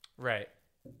 3. Right.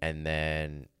 And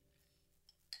then,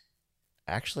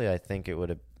 actually, I think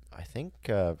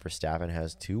Verstappen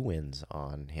has 2 wins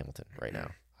on Hamilton right now.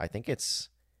 I think it's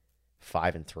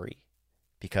 5 and 3.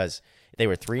 Because they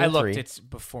were 3 and 3. I looked. It's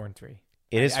 4 and 3.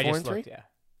 It is 4 I just and 3. Looked, yeah.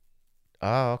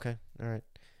 Oh, okay. All right.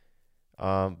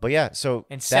 But yeah, so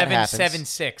and that happens.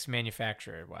 7-6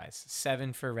 manufacturer wise.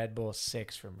 7 for Red Bull,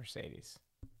 6 for Mercedes.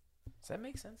 Does that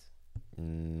make sense?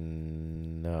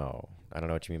 No, I don't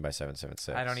know what you mean by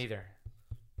 7-7-6. I don't either.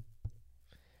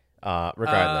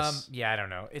 Regardless. Yeah, I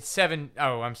don't know. It's 7.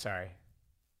 Oh, I'm sorry.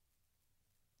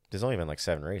 There's only been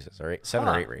 7 races, or 7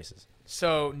 or 8 races.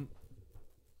 So.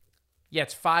 Yeah,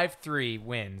 it's 5-3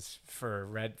 wins for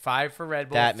 5 for Red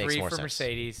Bull, that 3 makes more for sense.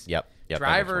 Mercedes. Yep.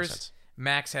 Drivers,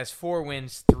 Max has 4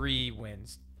 wins, 3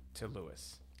 wins to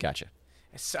Lewis. Gotcha.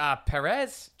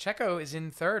 Perez, Checo is in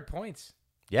 3rd points.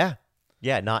 Yeah.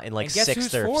 Yeah, not in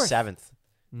 6th or 7th.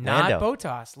 Not Lando.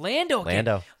 Bottas. Lando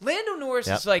Norris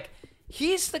is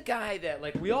he's the guy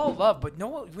that we all love, but no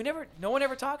one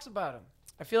ever talks about him.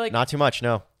 I feel like not too much,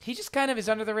 no. He just kind of is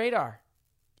under the radar.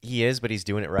 He is, but he's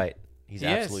doing it right. He's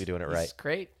absolutely doing it right. He's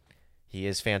great. He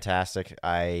is fantastic.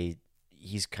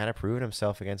 He's kind of proven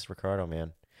himself against Ricciardo,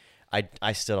 man.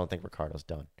 I still don't think Ricciardo's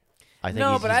done. I think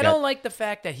I don't like the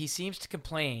fact that he seems to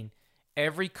complain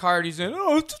every card he's in.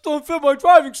 Oh, it just don't fit my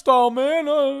driving style, man.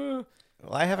 Well,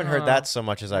 I haven't heard that so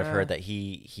much as I've heard that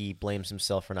he blames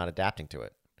himself for not adapting to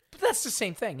it. But that's the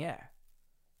same thing, yeah.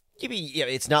 Yeah,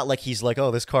 it's not like he's like,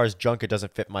 oh, this car's junk, it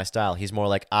doesn't fit my style. He's more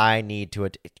like, I need to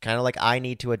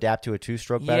adapt to a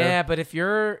 2-stroke better. Yeah, but if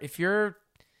you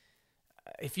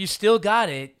still got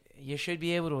it, you should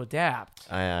be able to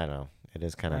adapt. I know. It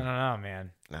is kind of. I don't know, man.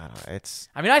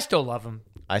 I still love him.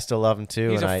 I still love him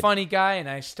too. He's a funny guy, and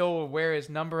I still wear his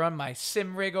number on my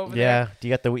sim rig over there.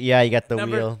 Yeah, you got the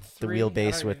number 3,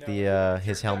 wheelbase with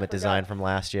his helmet design from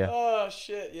last year. Oh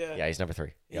shit, yeah. Yeah, he's number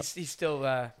 3. Yep. He's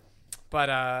still but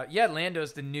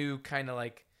Lando's the new kind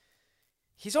of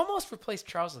he's almost replaced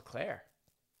Charles Leclerc.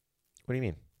 What do you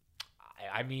mean?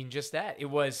 I mean just that. It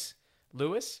was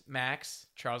Lewis, Max,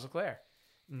 Charles Leclerc.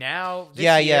 Now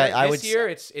this year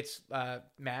it's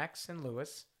Max and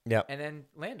Lewis. Yep. And then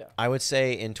Lando. I would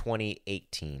say in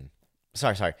 2018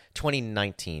 sorry,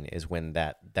 2019 is when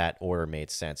that order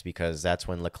made sense because that's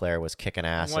when Leclerc was kicking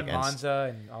ass Won against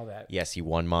Monza and all that. Yes, he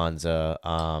won Monza.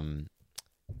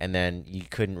 And then you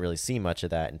couldn't really see much of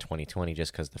that in 2020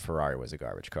 just because the Ferrari was a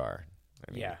garbage car.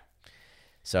 Yeah.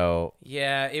 So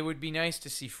yeah, it would be nice to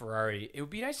see Ferrari. It would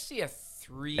be nice to see a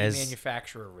 3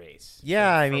 manufacturer race.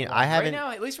 Yeah, I mean, I haven't. Right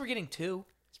now, at least we're getting 2.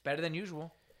 It's better than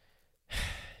usual.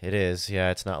 It is.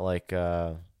 Yeah, it's not like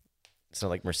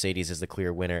Mercedes is the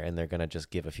clear winner and they're gonna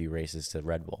just give a few races to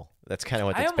Red Bull. That's kind of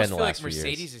what it's been the last few years. I almost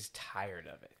feel like Mercedes is tired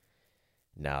of it.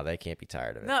 No, they can't be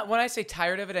tired of it. No, when I say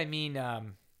tired of it, I mean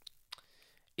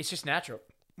it's just natural.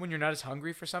 When you're not as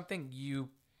hungry for something, you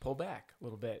pull back a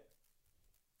little bit.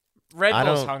 Red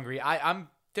Bull's hungry.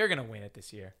 They're gonna win it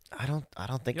this year. I don't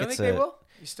think you don't it's think they will.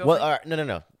 You still well, think? all right,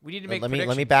 no. We need to make.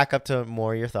 Let me back up to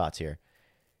more of your thoughts here.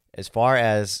 As far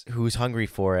as who's hungry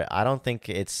for it, I don't think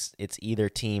it's either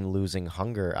team losing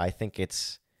hunger. I think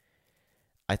it's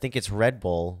Red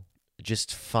Bull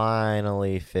just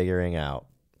finally figuring out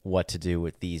what to do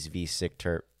with these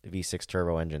V6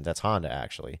 turbo engines. That's Honda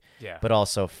actually. Yeah. But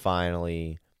also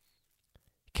finally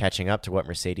catching up to what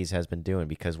Mercedes has been doing,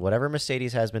 because whatever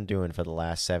Mercedes has been doing for the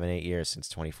last 7-8 years since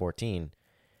 2014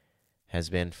 has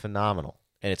been phenomenal.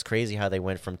 And it's crazy how they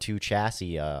went from two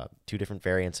different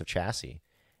variants of chassis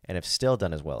and have still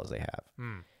done as well as they have.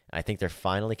 I think they're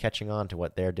finally catching on to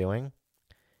what they're doing.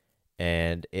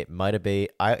 And it might have been,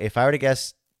 if I were to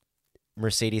guess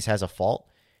Mercedes has a fault,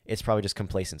 it's probably just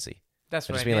complacency. That's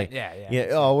what I mean. Like, yeah.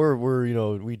 Oh,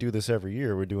 we're we do this every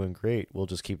year. We're doing great. We'll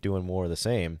just keep doing more of the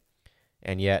same.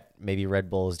 And yet maybe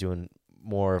Red Bull is doing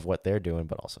more of what they're doing,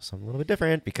 but also something a little bit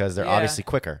different because they're obviously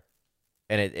quicker.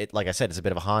 And it like I said, it's a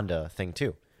bit of a Honda thing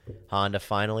too. Honda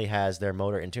finally has their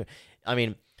motor in tune. I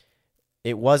mean,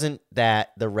 it wasn't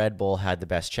that the Red Bull had the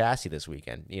best chassis this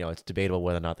weekend. It's debatable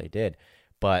whether or not they did.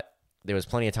 But there was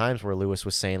plenty of times where Lewis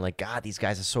was saying, like, God, these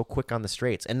guys are so quick on the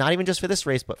straights. And not even just for this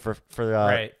race, but for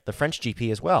the French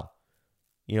GP as well.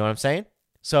 You know what I'm saying?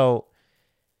 So,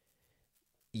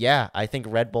 yeah, I think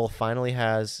Red Bull finally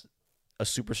has a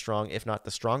super strong, if not the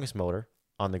strongest motor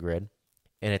on the grid.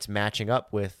 And it's matching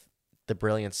up with the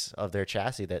brilliance of their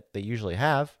chassis that they usually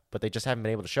have, but they just haven't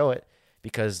been able to show it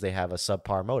because they have a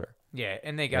subpar motor. Yeah,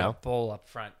 and they got a bull up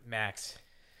front, Max.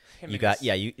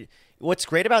 What's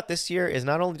great about this year is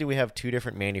not only do we have 2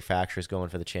 different manufacturers going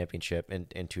for the championship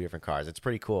in 2 different cars. It's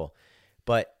pretty cool.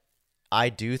 But I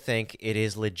do think it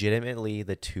is legitimately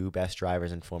the 2 best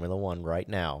drivers in Formula 1 right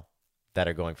now that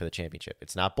are going for the championship.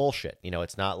 It's not bullshit.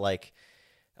 It's not like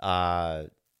yeah,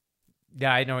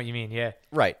 I know what you mean. Yeah.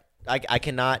 Right. I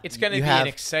cannot. It's going to be an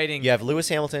exciting. You have Lewis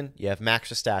Hamilton. You have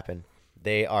Max Verstappen.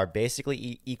 They are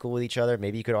basically equal with each other.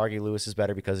 Maybe you could argue Lewis is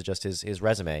better because of just his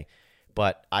resume.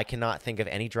 But I cannot think of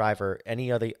any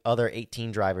other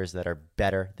 18 drivers that are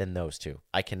better than those 2.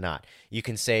 I cannot. You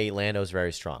can say Lando's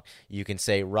very strong. You can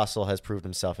say Russell has proved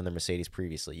himself in the Mercedes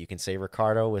previously. You can say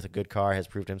Ricciardo with a good car has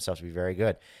proved himself to be very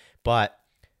good. But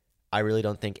I really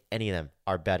don't think any of them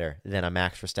are better than a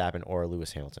Max Verstappen or a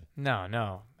Lewis Hamilton.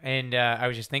 No. And I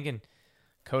was just thinking,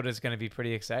 Coda's going to be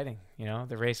pretty exciting.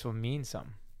 The race will mean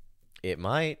something. It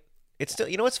might. It's still,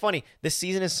 what's funny? This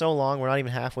season is so long. We're not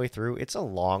even halfway through. It's a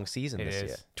long season this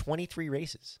year. 23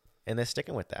 races. And they're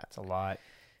sticking with that. It's a lot.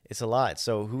 It's a lot.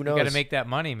 So who knows? You got to make that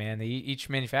money, man. Each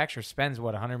manufacturer spends,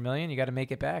 $100 million? You got to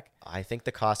make it back. I think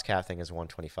the cost cap thing is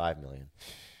 $125 million.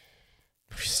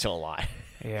 Which is still a lot.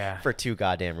 Yeah. For 2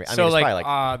 goddamn races. So, I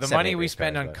mean, the money we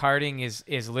spend on karting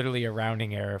is literally a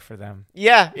rounding error for them.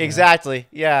 Yeah, exactly.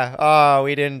 Yeah. Oh,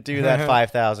 we didn't do that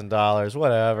 $5,000.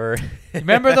 Whatever.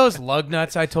 Remember those lug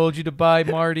nuts I told you to buy,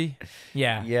 Marty?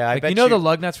 Yeah. Yeah, I bet the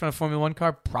lug nuts from a Formula 1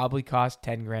 car probably cost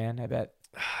 $10,000, I bet.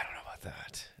 I don't know about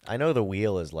that. I know the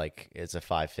wheel is a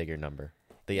 5-figure number.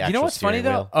 The actual you know what's funny,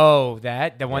 though? Wheel. Oh,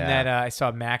 the one that I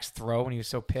saw Max throw when he was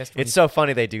so pissed. It's so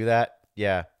funny they do that.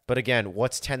 Yeah. But again,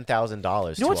 what's $10,000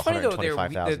 to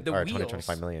 $125,000 or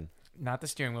 $125 million? Not the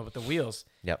steering wheel, but the wheels.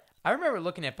 Yep. I remember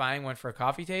looking at buying one for a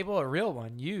coffee table, a real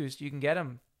one, used. You can get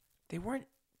them. They weren't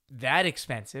that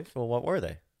expensive. Well, what were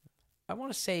they? I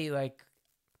want to say like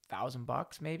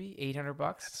 $1,000, maybe $800.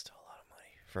 That's still a lot of money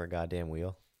for a goddamn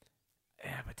wheel.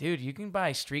 Yeah, but dude, you can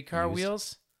buy streetcar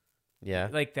wheels. Yeah.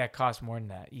 Like that cost more than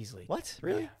that easily. What?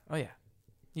 Really? Yeah. Oh yeah.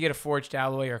 You get a forged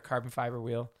alloy or a carbon fiber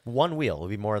wheel. One wheel would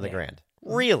be more than $1,000.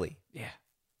 Really? Yeah.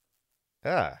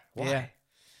 Why?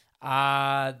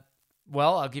 Yeah.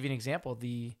 Well, I'll give you an example.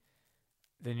 The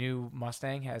new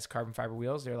Mustang has carbon fiber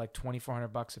wheels. They're like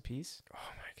 $2,400 a piece. Oh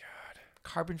my god.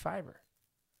 Carbon fiber.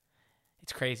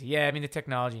 It's crazy. Yeah, I mean the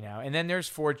technology now. And then there's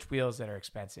forged wheels that are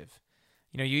expensive.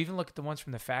 You know, you even look at the ones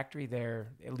from the factory; they're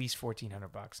at least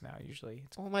 $1,400 now. Usually,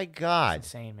 Oh my God, it's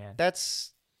insane, man.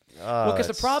 that's Well, because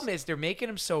the problem is they're making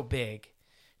them so big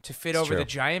to fit over the true.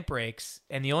 giant brakes,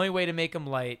 and the only way to make them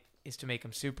light is to make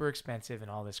them super expensive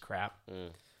and all this crap. Yeah,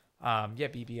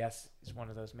 BBS is one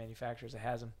of those manufacturers that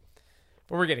has them.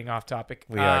 But we're getting off topic.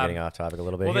 We are getting off topic a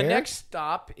little bit Well, here. the next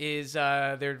stop is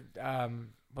they're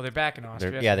back in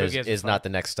Austria. Yeah, so who there's gives a is fuck? not the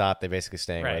next stop. They're basically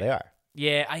staying where Right. they are,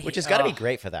 Yeah, which has got to be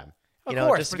great for them. Of You know,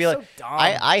 course, just to but be it's like, so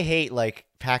dumb. I hate like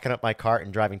packing up my cart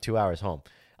and driving 2 hours home.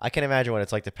 I can imagine what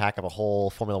it's like to pack up a whole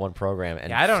Formula One program and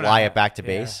Yeah, I don't fly know. it back to Yeah.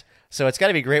 base. So it's got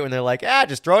to be great when they're like,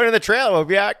 just throw it in the trailer. We'll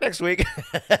be back next week.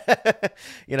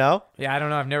 You know? Yeah, I don't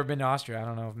know. I've never been to Austria. I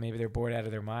don't know if maybe they're bored out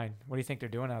of their mind. What do you think they're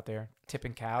doing out there?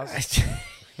 Tipping cows?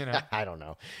 You know? I don't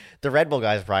know. The Red Bull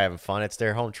guys are probably having fun. It's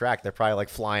their home track. They're probably like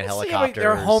flying helicopters.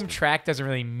 Their home track doesn't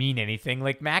really mean anything.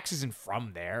 Like Max isn't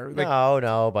from there. Like,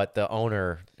 No, but the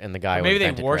owner and the guy who maybe they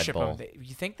invented worship Red Bull. him.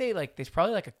 You think they like? There's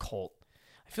probably like a cult.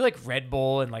 I feel like Red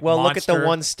Bull and like Well, Monster, look at the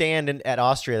one stand at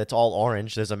Austria that's all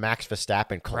orange. There's a Max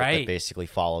Verstappen cult that Right. basically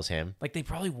follows him. Like they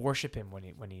probably worship him when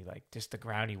he like just the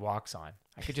ground he walks on.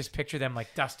 I could just picture them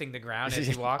like dusting the ground as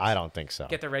he walks. I don't think so.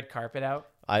 Get the red carpet out.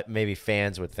 Maybe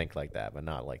fans would think like that, but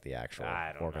not like the actual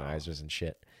I don't organizers and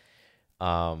shit.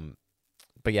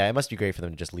 But yeah, it must be great for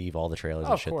them to just leave all the trailers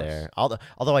and Of shit course. there.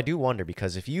 Although I do wonder,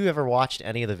 because if you ever watched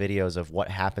any of the videos of what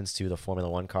happens to the Formula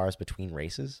One cars between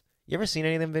races, you ever seen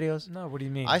any of them videos? No, what do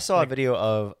you mean? I saw a video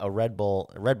of a Red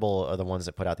Bull. Red Bull are the ones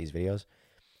that put out these videos.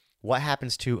 What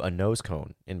happens to a nose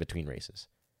cone in between races?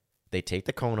 They take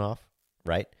the cone off,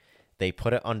 right? They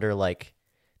put it under like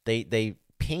they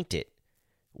paint it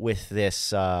with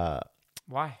this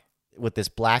Why? with this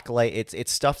black light.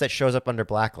 It's stuff that shows up under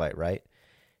black light, right?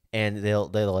 And they'll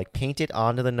like paint it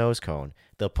onto the nose cone.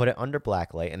 They'll put it under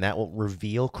black light, and that will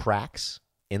reveal cracks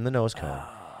in the nose cone.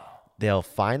 They'll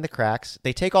find the cracks.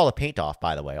 They take all the paint off,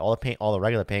 by the way. All the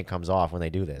regular paint comes off when they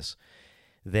do this.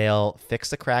 They'll fix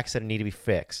the cracks that need to be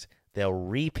fixed. They'll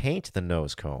repaint the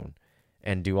nose cone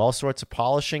and do all sorts of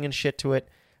polishing and shit to it.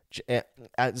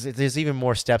 There's even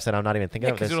more steps that I'm not even thinking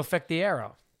Yeah, of. because it'll affect the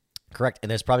arrow. Correct. And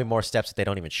there's probably more steps that they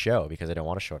don't even show because they don't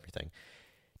want to show everything,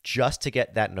 just to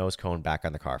get that nose cone back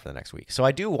on the car for the next week. So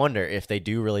I do wonder if they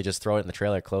do really just throw it in the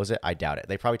trailer, close it. I doubt it.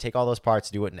 They probably take all those parts,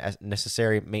 do what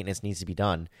necessary maintenance needs to be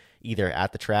done, either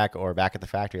at the track or back at the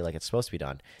factory like it's supposed to be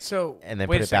done. So And then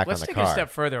wait put a it sec, back on let's the take car. it a step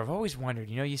further. I've always wondered.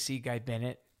 You know, you see Guy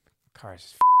Bennett,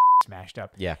 car's smashed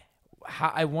up. Yeah.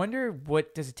 I wonder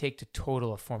what does it take to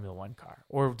total a Formula One car,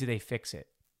 or do they fix it?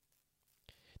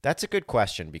 That's a good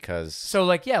question because, So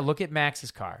like, yeah, look at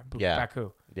Max's car, Yeah. Baku.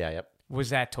 yep.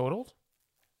 Was that totaled?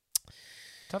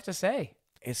 Tough to say.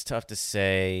 It's tough to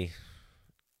say.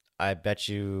 I bet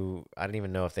you, I don't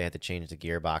even know if they had to change the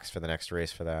gearbox for the next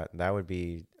race for that. That would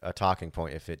be a talking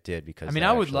point if it did, because I mean, that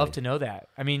I would love actually- to know that.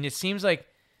 I mean, it seems like,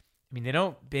 they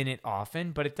don't bin it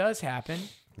often, but it does happen,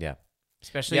 Yeah.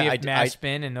 especially Yeah, if Mass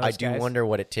spin and those I do guys. wonder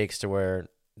what it takes to where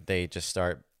they just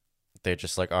start. They're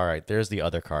just like, all right, there's the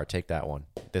other car. Take that one.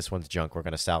 This one's junk. We're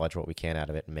gonna salvage what we can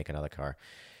out of it and make another car.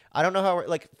 I don't know how.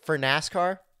 Like for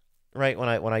NASCAR, right? When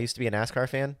I used to be a NASCAR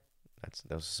fan,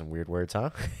 those are some weird words, huh?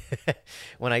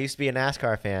 When I used to be a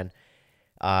NASCAR fan,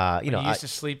 You used to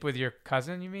sleep with your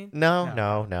cousin, you mean?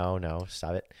 no,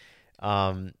 stop it.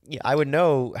 Yeah, I would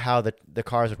know how the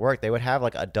cars would work. They would have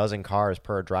like a dozen cars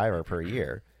per driver per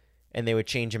year, and they would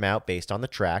change them out based on the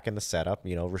track and the setup.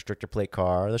 You know, restrictor plate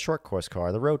car, the short course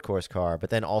car, the road course car, but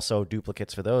then also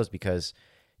duplicates for those because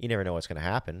you never know what's going to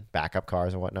happen. Backup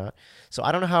cars and whatnot. So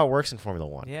I don't know how it works in Formula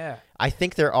One. Yeah. I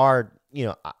think there are,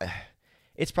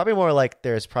 it's probably more like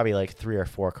there's probably like 3 or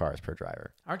 4 cars per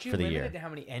driver. Aren't you for the limited year. to how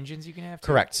many engines you can have? too?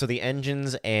 Correct. So the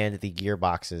engines and the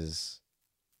gearboxes,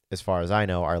 as far as I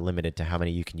know, are limited to how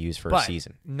many you can use for a But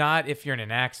season. not if you're in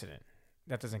an accident.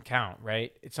 That doesn't count,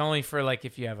 right? It's only for like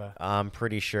if you have a... I'm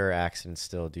pretty sure accidents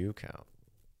still do count.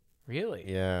 Really?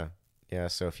 Yeah. Yeah.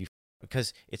 So if you,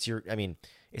 because it's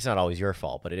it's not always your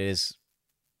fault, but it is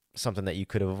something that you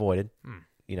could have avoided.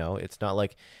 It's not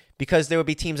like, because there would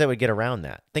be teams that would get around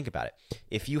that. Think about it.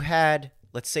 If you had,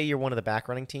 let's say you're one of the back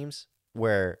running teams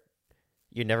where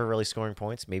you're never really scoring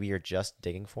points, maybe you're just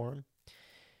digging for them.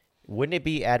 Wouldn't it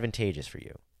be advantageous for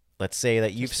you? Let's say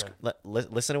that you've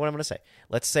listen to what I'm going to say.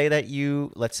 Let's say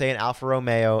an Alfa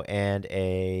Romeo and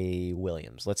a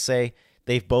Williams. Let's say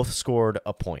they've both scored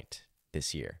a point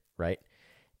this year, right?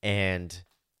 And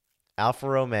Alfa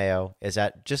Romeo is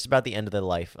at just about the end of the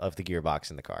life of the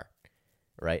gearbox in the car,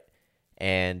 right?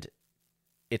 And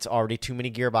it's already too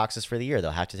many gearboxes for the year.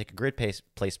 They'll have to take a grid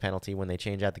place penalty when they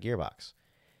change out the gearbox.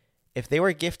 If they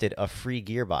were gifted a free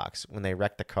gearbox when they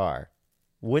wrecked the car,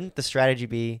 wouldn't the strategy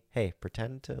be, hey,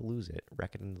 pretend to lose it,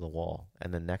 wreck it into the wall,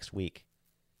 and then next week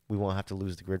we won't have to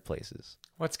lose the grid places?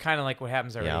 Well, it's kind of like what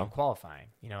happens already Yeah. in qualifying.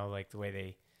 Like the way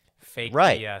they fake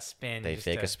Right. the spin. They just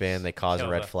fake to a spin, they cause a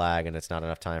kill red the- flag, and it's not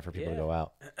enough time for people to Yeah. go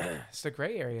out. It's the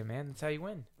gray area, man. That's how you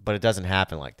win. But it doesn't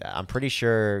happen like that. I'm pretty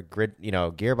sure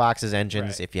gearboxes,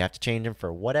 engines, Right. if you have to change them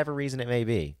for whatever reason it may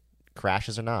be,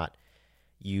 crashes or not,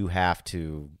 you have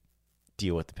to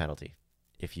deal with the penalty.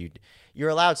 If you're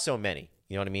allowed so many,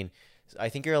 you know what I mean? I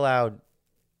think you're allowed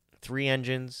 3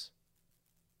 engines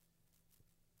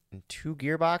and 2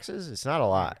 gearboxes. It's not a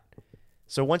lot.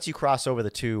 So once you cross over the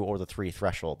 2 or the 3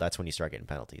 threshold, that's when you start getting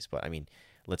penalties. But I mean,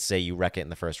 let's say you wreck it in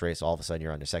the first race, all of a sudden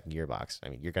you're on your second gearbox. I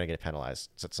mean, you're going to get penalized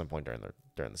at some point during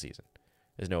the season.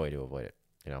 There's no way to avoid it,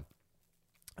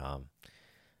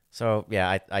 So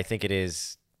yeah, I think it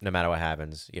is, no matter what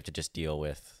happens, you have to just deal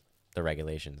with the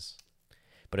regulations.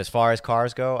 But as far as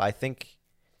cars go, I think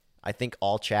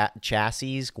all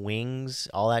chassis, wings,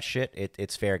 all that shit,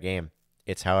 it's fair game.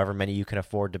 It's however many you can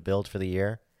afford to build for the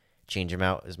year. Change them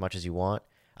out as much as you want.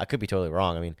 I could be totally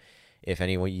wrong. I mean, if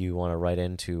anyone you want to write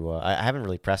into, I haven't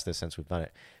really pressed this since we've done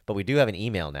it, but we do have an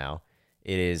email now.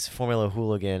 It is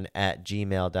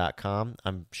formulahooligan@gmail.com.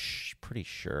 I'm pretty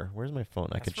sure. Where's my phone?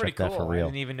 I That's could pretty check that cool. for real. I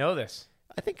didn't even know this.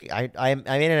 I think I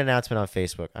made an announcement on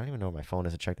Facebook. I don't even know where my phone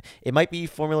is to check. It might be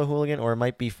Formula Hooligan, or it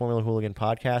might be Formula Hooligan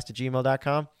Podcast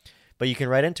 @gmail.com. But you can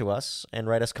write into us and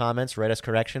write us comments, write us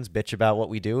corrections, bitch about what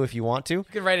we do if you want to. You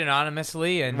could write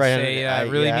anonymously and Right, say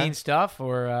really yeah. mean stuff,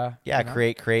 or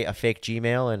Create a fake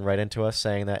Gmail and write into us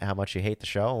saying that how much you hate the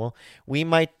show. Well, we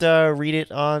might read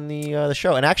it on the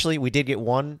show. And actually, we did get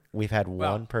one. We've had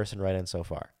one person write in so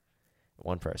far.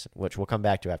 One person, which we'll come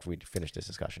back to after we finish this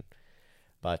discussion.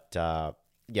 But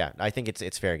yeah, I think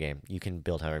it's fair game. You can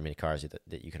build however many cars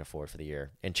that you can afford for the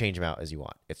year and change them out as you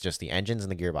want. It's just the engines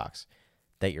and the gearbox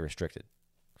that you're restricted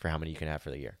for how many you can have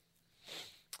for the year.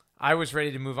 I was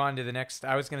ready to move on to the next.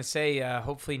 I was going to say,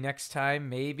 hopefully next time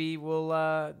maybe we'll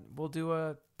do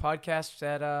a podcast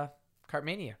at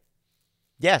Kartmania.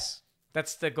 Yes,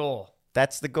 That's the goal.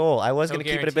 that's the goal. I was No going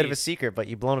to keep it a bit of a guarantees. secret, but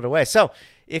you've blown it away. So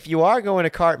if you are going to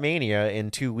Kartmania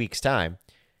in 2 weeks' time,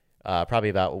 probably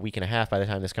about a week and a half by the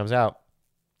time this comes out,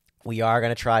 we are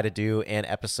going to try to do an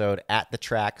episode at the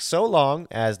track, so long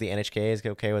as the NHKA is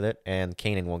okay with it and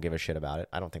Kanan won't give a shit about it.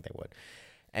 I don't think they would.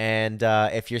 And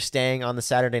if you're staying on the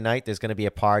Saturday night, there's going to be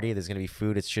a party. There's going to be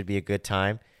food. It should be a good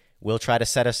time. We'll try to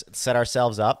set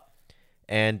ourselves up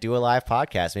and do a live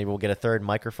podcast. Maybe we'll get a third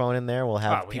microphone in there. We'll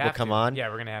have We people have come to. on. Yeah,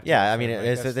 we're gonna have to. Yeah, I mean,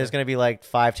 That's there's going to be like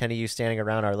 5-10 of you standing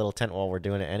around our little tent while we're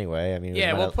doing it anyway. I mean,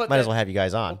 Yeah, might as well have you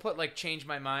guys on. We'll put like Change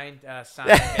My Mind sign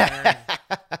banner and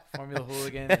Formula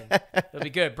Hooligan. And it'll be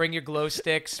good. Bring your glow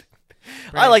sticks.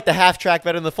 I like the half track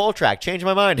better than the full track. Change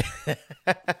my mind.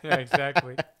 Yeah,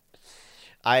 exactly.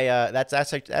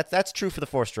 That's true for the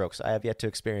 4 strokes. I have yet to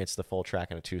experience the full track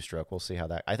and a 2-stroke. We'll see how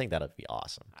that. I think that'll be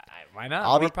awesing. Why not?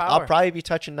 I'll More be. power. I'll probably be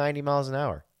touching 90 miles an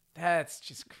hour. That's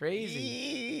just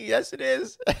crazy. Yes, it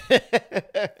is.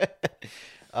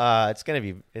 It's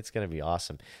gonna be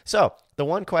awesome. So the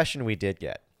one question we did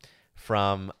get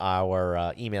from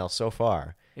our email so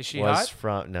far Is she was hot?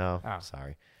 from no. Oh.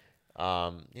 Sorry.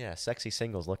 Yeah, sexy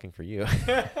singles looking for you.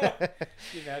 Can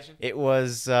you imagine? It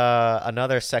was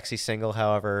another sexy single,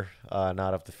 however,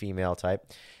 not of the female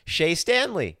type. Shay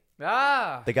Stanley,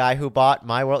 the guy who bought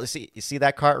My World. You see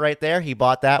that cart right there? He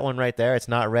bought that one right there. It's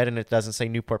not red and it doesn't say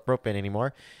Newport Propane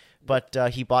anymore. But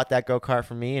he bought that go-kart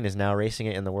from me and is now racing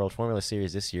it in the World Formula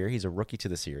Series this year. He's a rookie to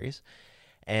the series.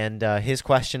 And his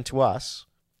question to us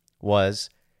was,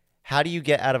 how do you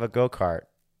get out of a go-kart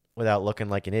without looking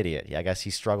like an idiot? Yeah, I guess he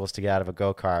struggles to get out of a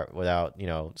go-kart without,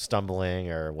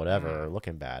 stumbling or whatever or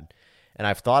looking bad. And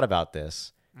I've thought about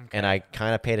this, and I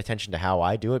kind of paid attention to how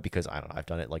I do it because, I don't know, I've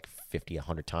done it like 50,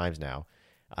 100 times now.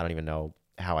 I don't even know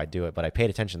how I do it, but I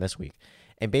paid attention this week.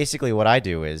 And basically what I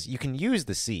do is you can use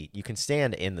the seat. You can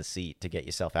stand in the seat to get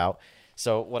yourself out.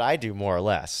 So what I do more or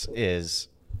less is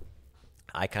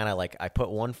I kind of I put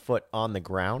one foot on the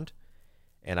ground,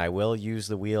 and I will use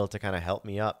the wheel to kind of help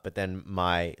me up. But then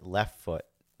my left foot,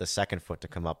 the second foot to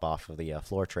come up off of the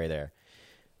floor tray there,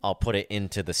 I'll put it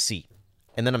into the seat.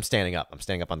 And then I'm standing up. I'm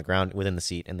standing up on the ground within the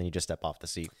seat, and then you just step off the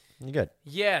seat. You're good.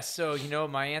 Yeah, so,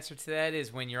 my answer to that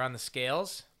is when you're on the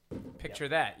scales, picture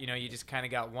that. You just kind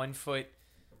of got one foot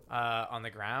on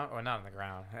the ground, or not on the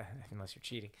ground, unless you're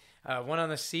cheating. One on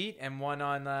the seat and one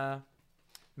on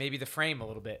maybe the frame a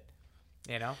little bit,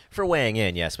 For weighing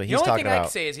in, yes, but he's the only talking thing I about...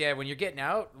 can say is, when you're getting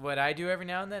out, what I do every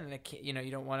now and then, and I can't,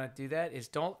 you don't want to do that, is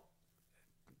don't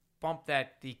bump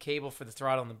the cable for the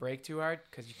throttle and the brake too hard,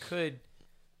 because you could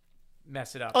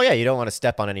mess it up. Oh yeah, you don't want to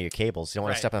step on any of your cables. You don't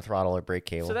want Right. to step on a throttle or brake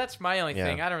cable. So that's my only Yeah.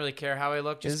 thing. I don't really care how I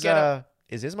look. Just is get up.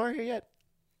 is Ismar here yet?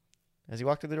 Has he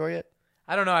walked through the door yet?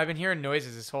 I don't know. I've been hearing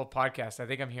noises this whole podcast. I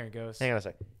think I'm hearing ghosts. Hang on a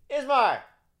sec. Ismar!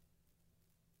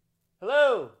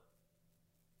 Hello?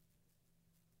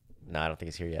 No, I don't think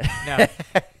he's here yet. No.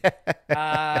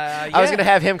 I was going to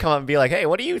have him come up and be like, hey,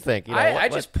 what do you think? You know, I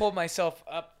what- just pulled myself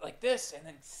up like this and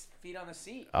then feet on the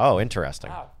seat. Oh,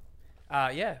 interesting. Wow.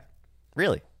 Yeah.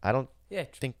 Really? I don't Yeah.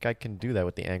 think I can do that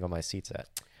with the angle my seat's at.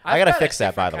 I got to fix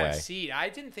that, by the way. Seat. I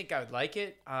didn't think I would like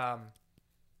it.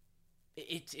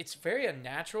 It's very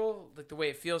unnatural, like the way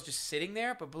it feels just sitting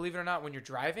there. But believe it or not, when you're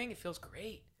driving, it feels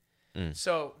great.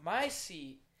 So my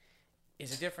seat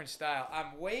is a different style.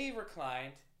 I'm way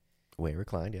reclined. Way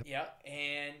reclined, yep. Yeah,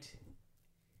 and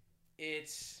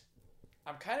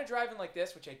I'm kind of driving like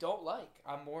this, which I don't like.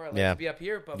 I'm more like to be up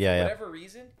here, but for whatever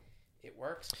reason, it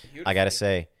works beautifully. I got to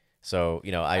say, so,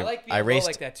 you know, I like being raced low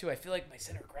like that too. I feel like my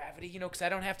center of gravity, you know, because I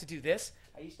don't have to do this.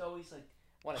 I used to always like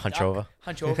want to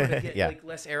hunch over to get like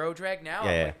less aero drag. Now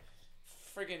I'm like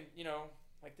friggin', you know,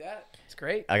 like that. It's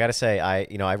great. I got to say,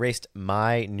 I raced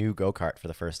my new go-kart for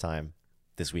the first time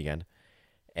this weekend,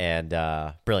 and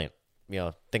brilliant. You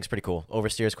know, thing's pretty cool.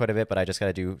 Oversteers quite a bit, but I just got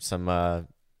to do some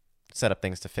setup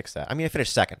things to fix that. I mean, I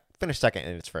finished second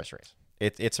in its first race.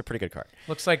 It's a pretty good kart.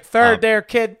 Looks like third there,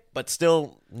 kid. But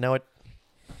still, no, it.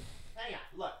 Hang on,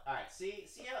 look. All right, see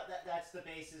how that's the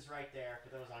bases right there for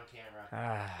those on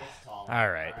camera. It's tall.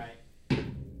 All right.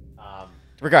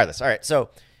 Regardless, all right. So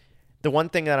the one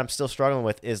thing that I'm still struggling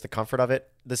with is the comfort of it.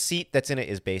 The seat that's in it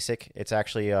is basic. It's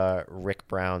actually Rick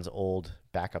Brown's old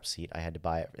backup seat. I had to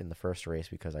buy it in the first race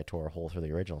because I tore a hole through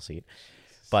the original seat.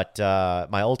 But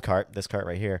my old kart, this kart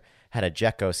right here, had a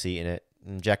Jekko seat in it.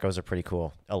 And Jekkos are pretty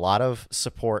cool. A lot of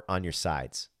support on your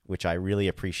sides, which I really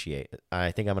appreciate.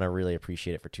 I think I'm going to really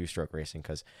appreciate it for two-stroke racing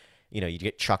because, you know, you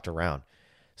get chucked around.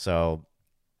 So,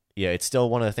 yeah, it's still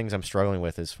one of the things I'm struggling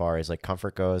with as far as, like,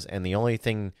 comfort goes. And the only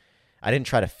thing, I didn't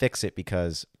try to fix it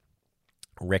because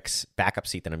Rick's backup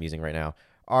seat that I'm using right now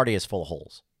already is full of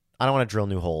holes. I don't want to drill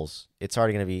new holes. It's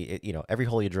already going to be, you know, every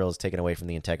hole you drill is taken away from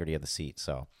the integrity of the seat.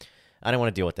 So I don't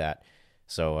want to deal with that.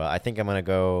 So I think I'm going to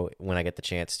go, when I get the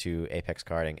chance, to Apex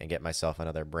Karting and get myself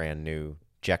another brand new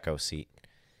Jekko seat.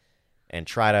 And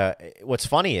try to, what's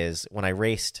funny is when I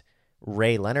raced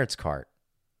Ray Leonard's kart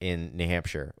in New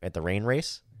Hampshire at the rain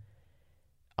race,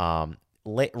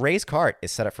 Ray's kart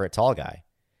is set up for a tall guy.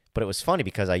 But it was funny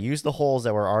because I used the holes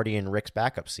that were already in Rick's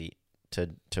backup seat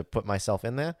to put myself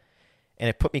in there. And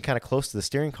it put me kind of close to the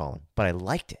steering column. But I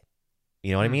liked it.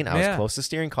 You know what I mean? I was close to the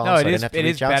steering column, so I didn't have to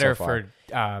reach out so far. It is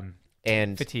better for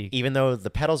and fatigue. Even though the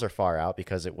pedals are far out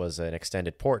because it was an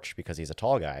extended porch because he's a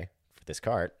tall guy for this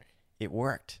kart, it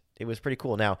worked. It was pretty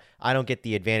cool. Now, I don't get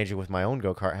the advantage with my own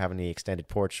go-kart having the extended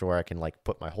porch where I can like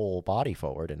put my whole body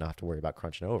forward and not have to worry about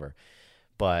crunching over.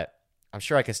 But I'm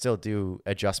sure I can still do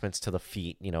adjustments to the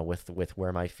feet, you know, with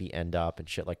where my feet end up and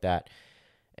shit like that.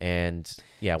 And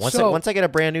yeah, once I get a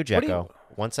brand new Jekko,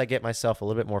 once I get myself a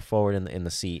little bit more forward in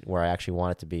the seat where I actually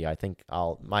want it to be, I think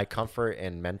my comfort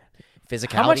and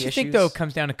physicality How much do you issues, think, though,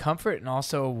 comes down to comfort and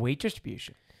also weight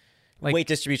distribution? Like, weight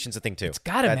distribution's a thing, too. It's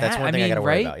got to matter. That's one thing I got to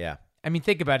worry about, yeah. I mean,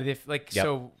 think about it. If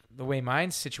so the way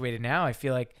mine's situated now, I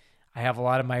feel like I have a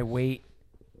lot of my weight.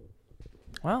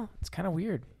 Well, it's kind of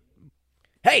weird.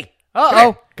 Hey!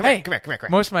 Come here.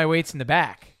 Most of my weight's in the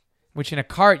back, which in a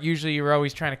cart, usually you're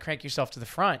always trying to crank yourself to the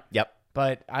front. Yep.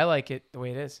 But I like it the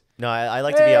way it is. No, I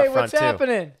like to be up front, what's too.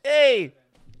 happening? Hey!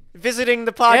 Visiting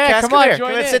the podcast. Yeah, come on, here.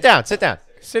 join Come in. Sit down. Sit down.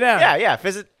 Yeah.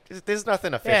 Visit. There's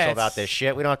nothing official about this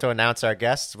shit. We don't have to announce our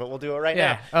guests, but we'll do it right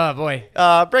now. Oh, boy.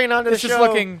 Bringing on to the This is show,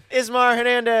 looking- Ismar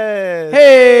Hernandez.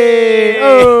 Hey!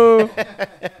 Oh!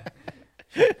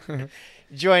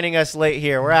 Joining us late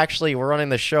here. We're running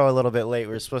the show a little bit late.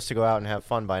 We were supposed to go out and have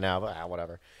fun by now, but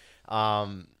whatever.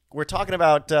 We're talking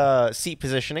about seat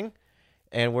positioning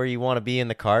and where you want to be in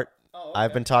the cart. Oh, okay.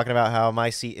 I've been talking about how my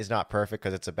seat is not perfect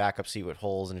because it's a backup seat with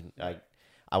holes, and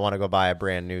I want to go buy a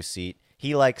brand new seat.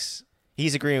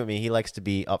 He's agreeing with me. He likes to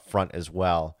be up front as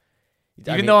well.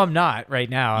 Even though I'm not right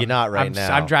now. You're not right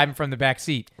now. I'm driving from the back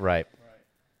seat. Right.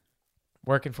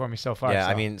 Working for me so far. Yeah,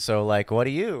 so. I mean, so like, what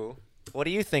do you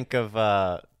think of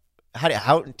how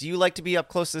do you like to be up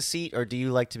close to the seat, or do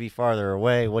you like to be farther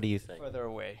away? What do you think? Further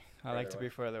away. I like to be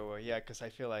further away. Yeah, because I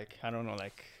feel like I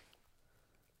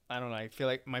feel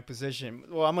like my position.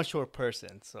 Well, I'm a short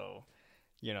person, so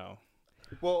you know.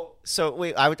 Well, so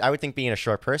wait, I would think being a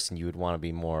short person, you would want to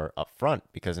be more up front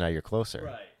because now you're closer.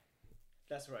 right.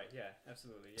 That's right. Yeah,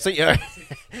 absolutely. Yeah.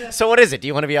 So so what is it? Do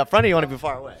you want to be up front or do you want to be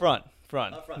far away? front.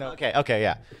 Up front. No. Okay,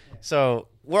 yeah. So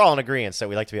we're all in agreement, so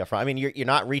we like to be up front. I mean, you're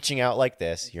not reaching out like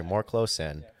this. You're more close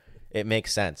in. It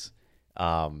makes sense.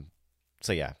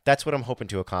 So yeah, that's what I'm hoping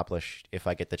to accomplish if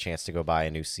I get the chance to go buy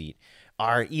a new seat.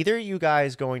 Are either of you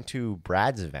guys going to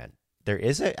Brad's event? There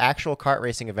is an actual kart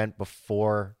racing event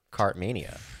before Kart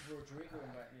Mania.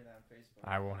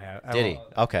 I won't have. Did he?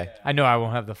 Okay. I know I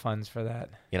won't have the funds for that.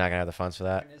 You're not gonna have the funds for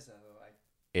that.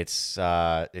 It's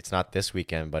not this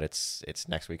weekend, but it's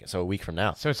next weekend. So a week from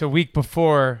now. So it's a week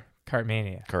before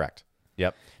Kartmania. Correct.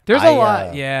 Yep. There's a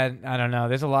lot. Yeah, I don't know.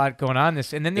 There's a lot going on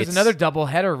this, and then there's It's- another double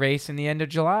header race in the end of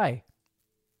July.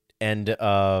 End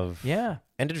of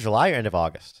July or end of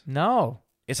August? No.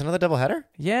 It's another doubleheader?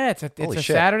 Yeah, it's a Holy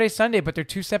shit. Saturday, Sunday, but they're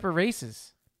two separate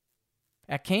races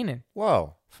at Canaan.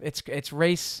 Whoa. It's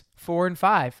race 4 and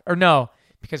 5, or no,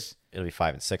 because It'll be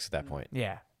 5 and 6 at that point.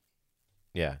 yeah.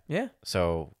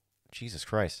 So, Jesus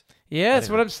Christ. Yeah, that's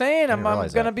what I'm saying. I'm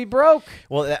realize gonna that. be broke.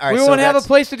 Well, all right, We so won't have a that's-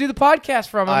 place to do the podcast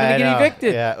from. I'm gonna get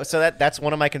evicted. Yeah. So that's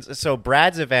one of my so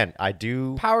Brad's event.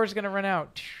 Power's gonna run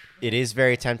out. It is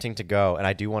very tempting to go, and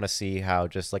I do want to see how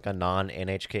just like a non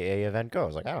NHKA event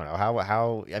goes. Like I don't know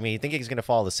how. I mean, you think he's going to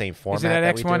follow the same format? Is it at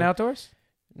that we X1 do? Outdoors?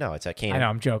 No, it's at Canaan. I know,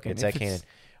 I'm joking. It's If at Canaan.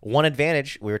 One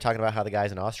advantage, we were talking about how the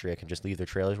guys in Austria can just leave their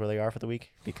trailers where they are for the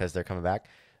week because they're coming back.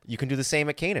 You can do the same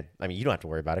at Canaan. I mean, you don't have to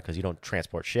worry about it because you don't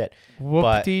transport shit.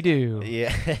 Whoop-de-doo.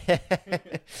 Yeah.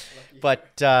 But,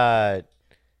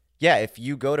 yeah, if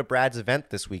you go to Brad's event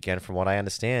this weekend, from what I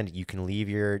understand, you can leave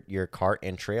your cart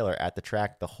and trailer at the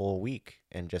track the whole week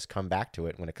and just come back to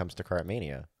it when it comes to Kart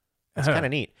Mania. It's kind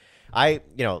of neat.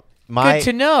 Good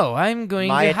to know. I'm going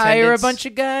my to hire a attendance- bunch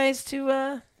of guys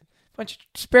to bunch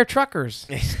of spare truckers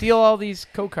steal all these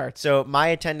go-karts. So my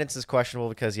attendance is questionable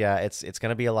because it's going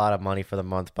to be a lot of money for the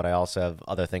month, but I also have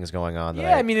other things going on.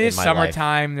 Yeah, I mean it is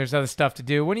summertime. There's other stuff to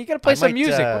do. When are you gonna play some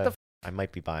music? What the? I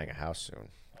might be buying a house soon.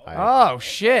 Oh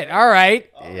shit! All right.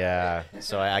 Yeah,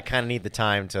 so I kind of need the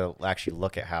time to actually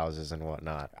look at houses and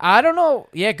whatnot. I don't know.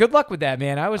 Yeah, good luck with that,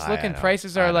 man. I was looking. know.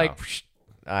 Prices I are know. like.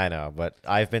 I know, but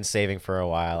I've been saving for a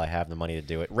while. I have the money to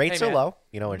do it. Rates Hey, are man. low.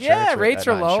 Insurance Yeah, rates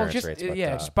are not low. insurance Just rates, but,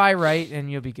 just buy right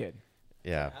and you'll be good.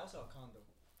 yeah.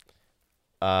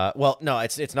 Well, no,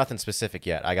 it's nothing specific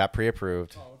yet. I got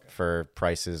pre-approved for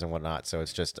prices and whatnot, so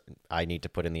it's just I need to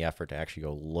put in the effort to actually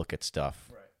go look at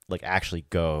stuff, like actually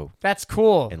go That's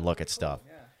cool. and look at stuff.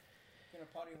 Yeah. You're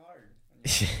gonna party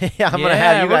hard. Yeah, I'm gonna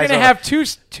have you we're guys. gonna over.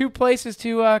 have two places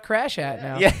to crash at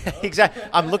now. Yeah, exactly.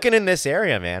 I'm looking in this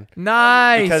area, man.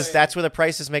 Nice. Because that's where the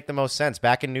prices make the most sense.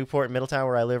 Back in Newport, Middletown,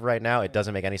 where I live right now, it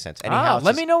doesn't make any sense. Any house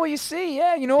let is- me know what you see.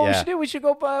 Yeah, you know what we Yeah. should do? We should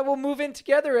go. We'll move in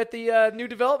together at the new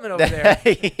development over there.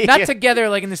 Yeah. Not together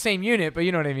like in the same unit, but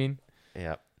you know what I mean.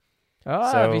 Yeah.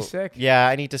 Oh, So, that'd be sick. Yeah,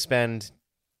 I need to spend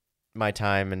my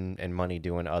time and money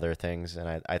doing other things,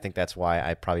 and I think that's why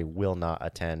I probably will not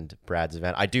attend Brad's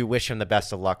event. I do wish him the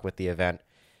best of luck with the event.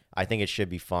 I think it should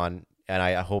be fun, and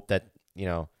I hope that,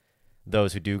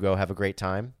 those who do go have a great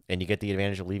time, and you get the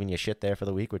advantage of leaving your shit there for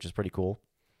the week, which is pretty cool.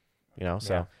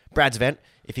 So Yeah. Brad's event,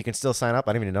 if you can still sign up,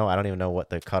 I don't even know what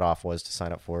the cutoff was to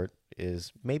sign up for it.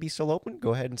 Is maybe still open.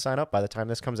 Go ahead and sign up. By the time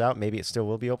this comes out, maybe it still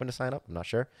will be open to sign up. I'm not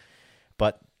sure.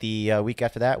 But the week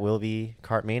after that will be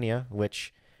Kart Mania,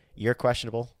 which you're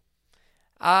questionable.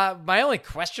 My only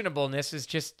questionableness is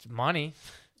just money.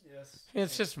 Yes.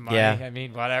 It's just money. Yeah. I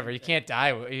mean, whatever. You can't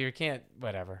die. You can't.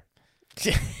 Whatever.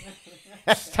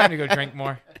 It's time to go drink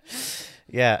more.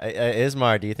 Yeah,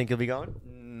 Ismar, do you think you'll be going?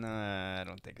 Nah, I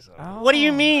don't think so. Oh. What do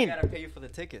you I mean? gotta pay you for the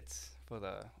tickets for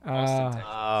the Austin tickets.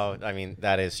 Oh, I mean,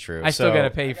 that is true. I still So,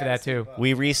 gotta pay you for that too.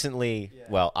 We recently,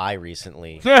 I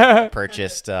recently About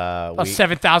purchased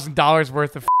 $7,000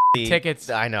 worth of tickets.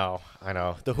 I know.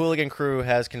 The hooligan crew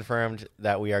has confirmed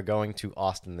that we are going to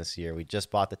Austin this year. We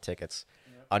just bought the tickets.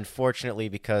 Unfortunately,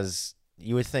 because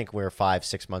you would think we're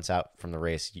 5-6 months out from the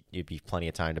race, you'd be plenty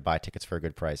of time to buy tickets for a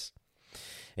good price,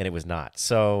 and it was not.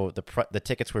 So the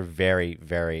tickets were very,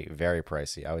 very, very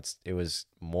pricey. It was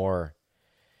more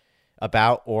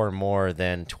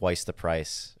than twice the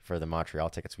price for the Montreal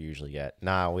tickets we usually get.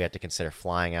 Now we have to consider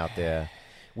flying out there.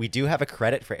 We do have a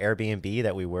credit for Airbnb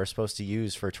that we were supposed to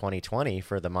use for 2020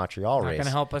 for the Montreal Not race. gonna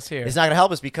help us here. It's not going to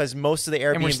help us because most of the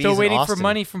Airbnbs And we're still in waiting for Austin-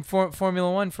 money from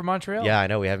Formula One for Montreal. Yeah, I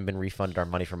know. We haven't been refunded our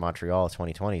money from Montreal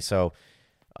 2020. So,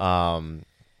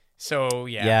 So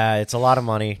yeah. yeah, it's a lot of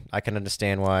money. I can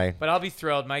understand why. But I'll be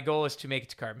thrilled. My goal is to make it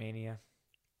to Kartmania.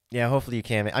 Yeah, hopefully you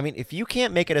can. I mean, if you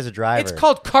can't make it as a driver, It's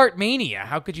called Kartmania.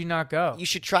 How could you not go? you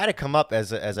should try to come up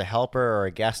as a helper or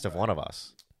a guest of one of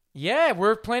us. Yeah,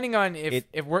 we're planning on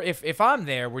if I'm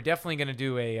there, we're definitely gonna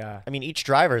do a I mean, each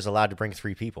driver is allowed to bring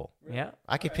 3 people. yeah.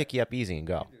 I could pick you up easy and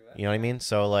go. You know what I mean?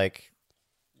 So, like,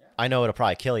 I know it'll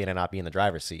probably kill you to not be in the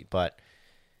driver's seat, but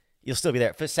You'll still be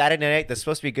there for Saturday night. There's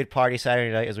supposed to be a good party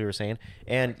Saturday night, as we were saying,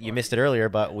 and you missed it earlier.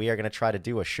 But we are going to try to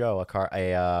do a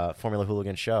Formula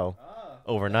Hooligan show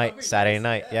overnight Saturday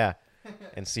night. Yeah,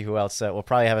 and see who else. We'll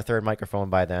probably have a third microphone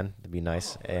by then. It'd be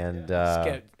nice. And Just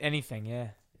get anything, yeah.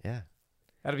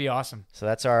 That'd be awesome. So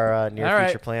that's our near All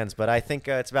future right. plans. But I think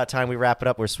it's about time we wrap it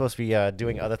up. We're supposed to be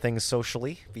doing other things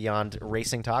socially beyond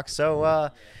racing talk.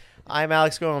 So I'm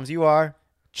Alex Gomes. You are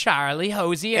Charlie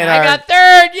Hosey, and And I our- got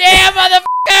third. Yeah,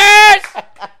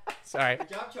 motherfuckers! Sorry. Good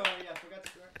job, Charlie. I forgot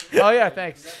to Oh, yeah,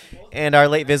 thanks. and our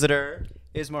late visitor.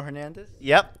 Ismo Hernandez.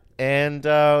 Yep. And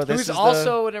this Who's is the-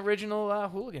 also an original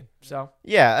hooligan. So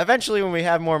Yeah, eventually when we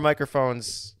have more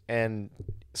microphones and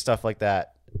stuff like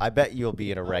that, I bet you'll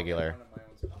be in a regular. How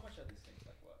much are these things?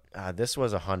 Like what? This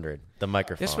was $100. The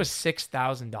microphone. this was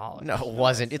 $6,000. no, it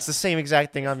wasn't. It's the same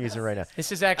exact thing I'm using right now.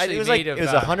 This is actually It was made like of. it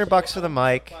was $100 for the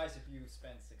mic. Price if you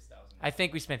spend 6,000. I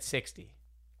think we spent 60.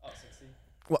 Oh, 60.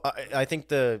 Well, I think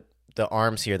the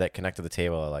arms here that connect to the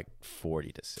table are like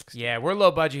 40 to 60. Yeah, we're low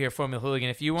budget here, Formula Hooligan.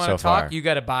 If you want to So talk, far. you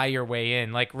got to buy your way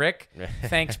in. Like Rick,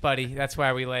 thanks, buddy. That's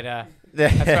why we let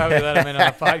That's why we let him in on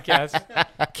the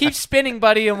podcast. Keep spinning,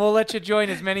 buddy, and we'll let you join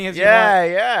as many as you want.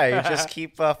 Yeah. You just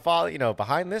keep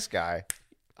behind this guy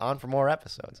on for more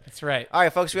episodes. That's right. All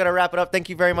right, folks, we got to wrap it up. Thank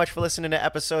you very much for listening to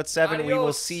episode 7. We will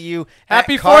Adios. see you.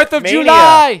 Happy at 4th of Kartmania.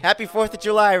 July. Happy 4th of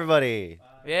July, everybody.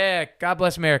 Yeah, God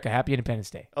bless America. Happy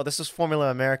Independence Day. Oh, this is Formula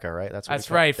America, right? What That's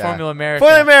we call right, it. Formula America.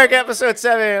 Formula America, episode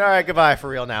 7. All right, goodbye for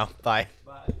real now. Bye.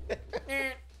 Bye.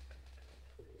 Eh.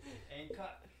 And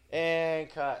cut. And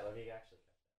cut. Let me actually.